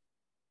here.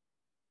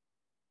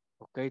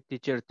 Okay,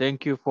 teacher,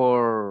 thank you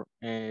for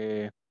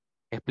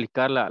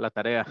explicar la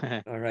tarea.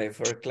 All right,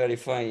 for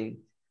clarifying.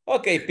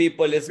 Okay,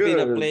 people, it's been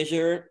a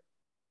pleasure.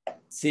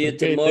 See you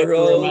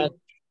tomorrow.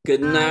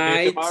 Good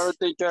night. Tomorrow,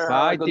 teacher.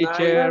 Bye,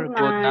 teacher. Good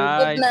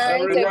night.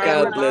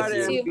 God bless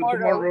you. See you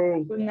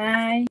tomorrow. Good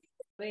night.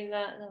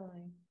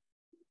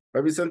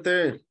 Bye,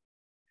 Vicente.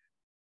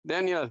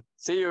 Daniel,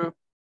 see you.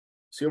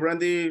 See you,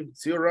 Randy.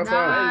 See you, Rafa.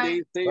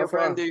 Randy, see you, Rafa.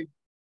 Randy.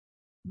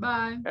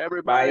 Bye.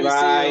 Everybody,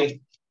 bye. See you.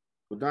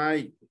 Good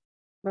night.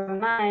 Good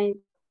night.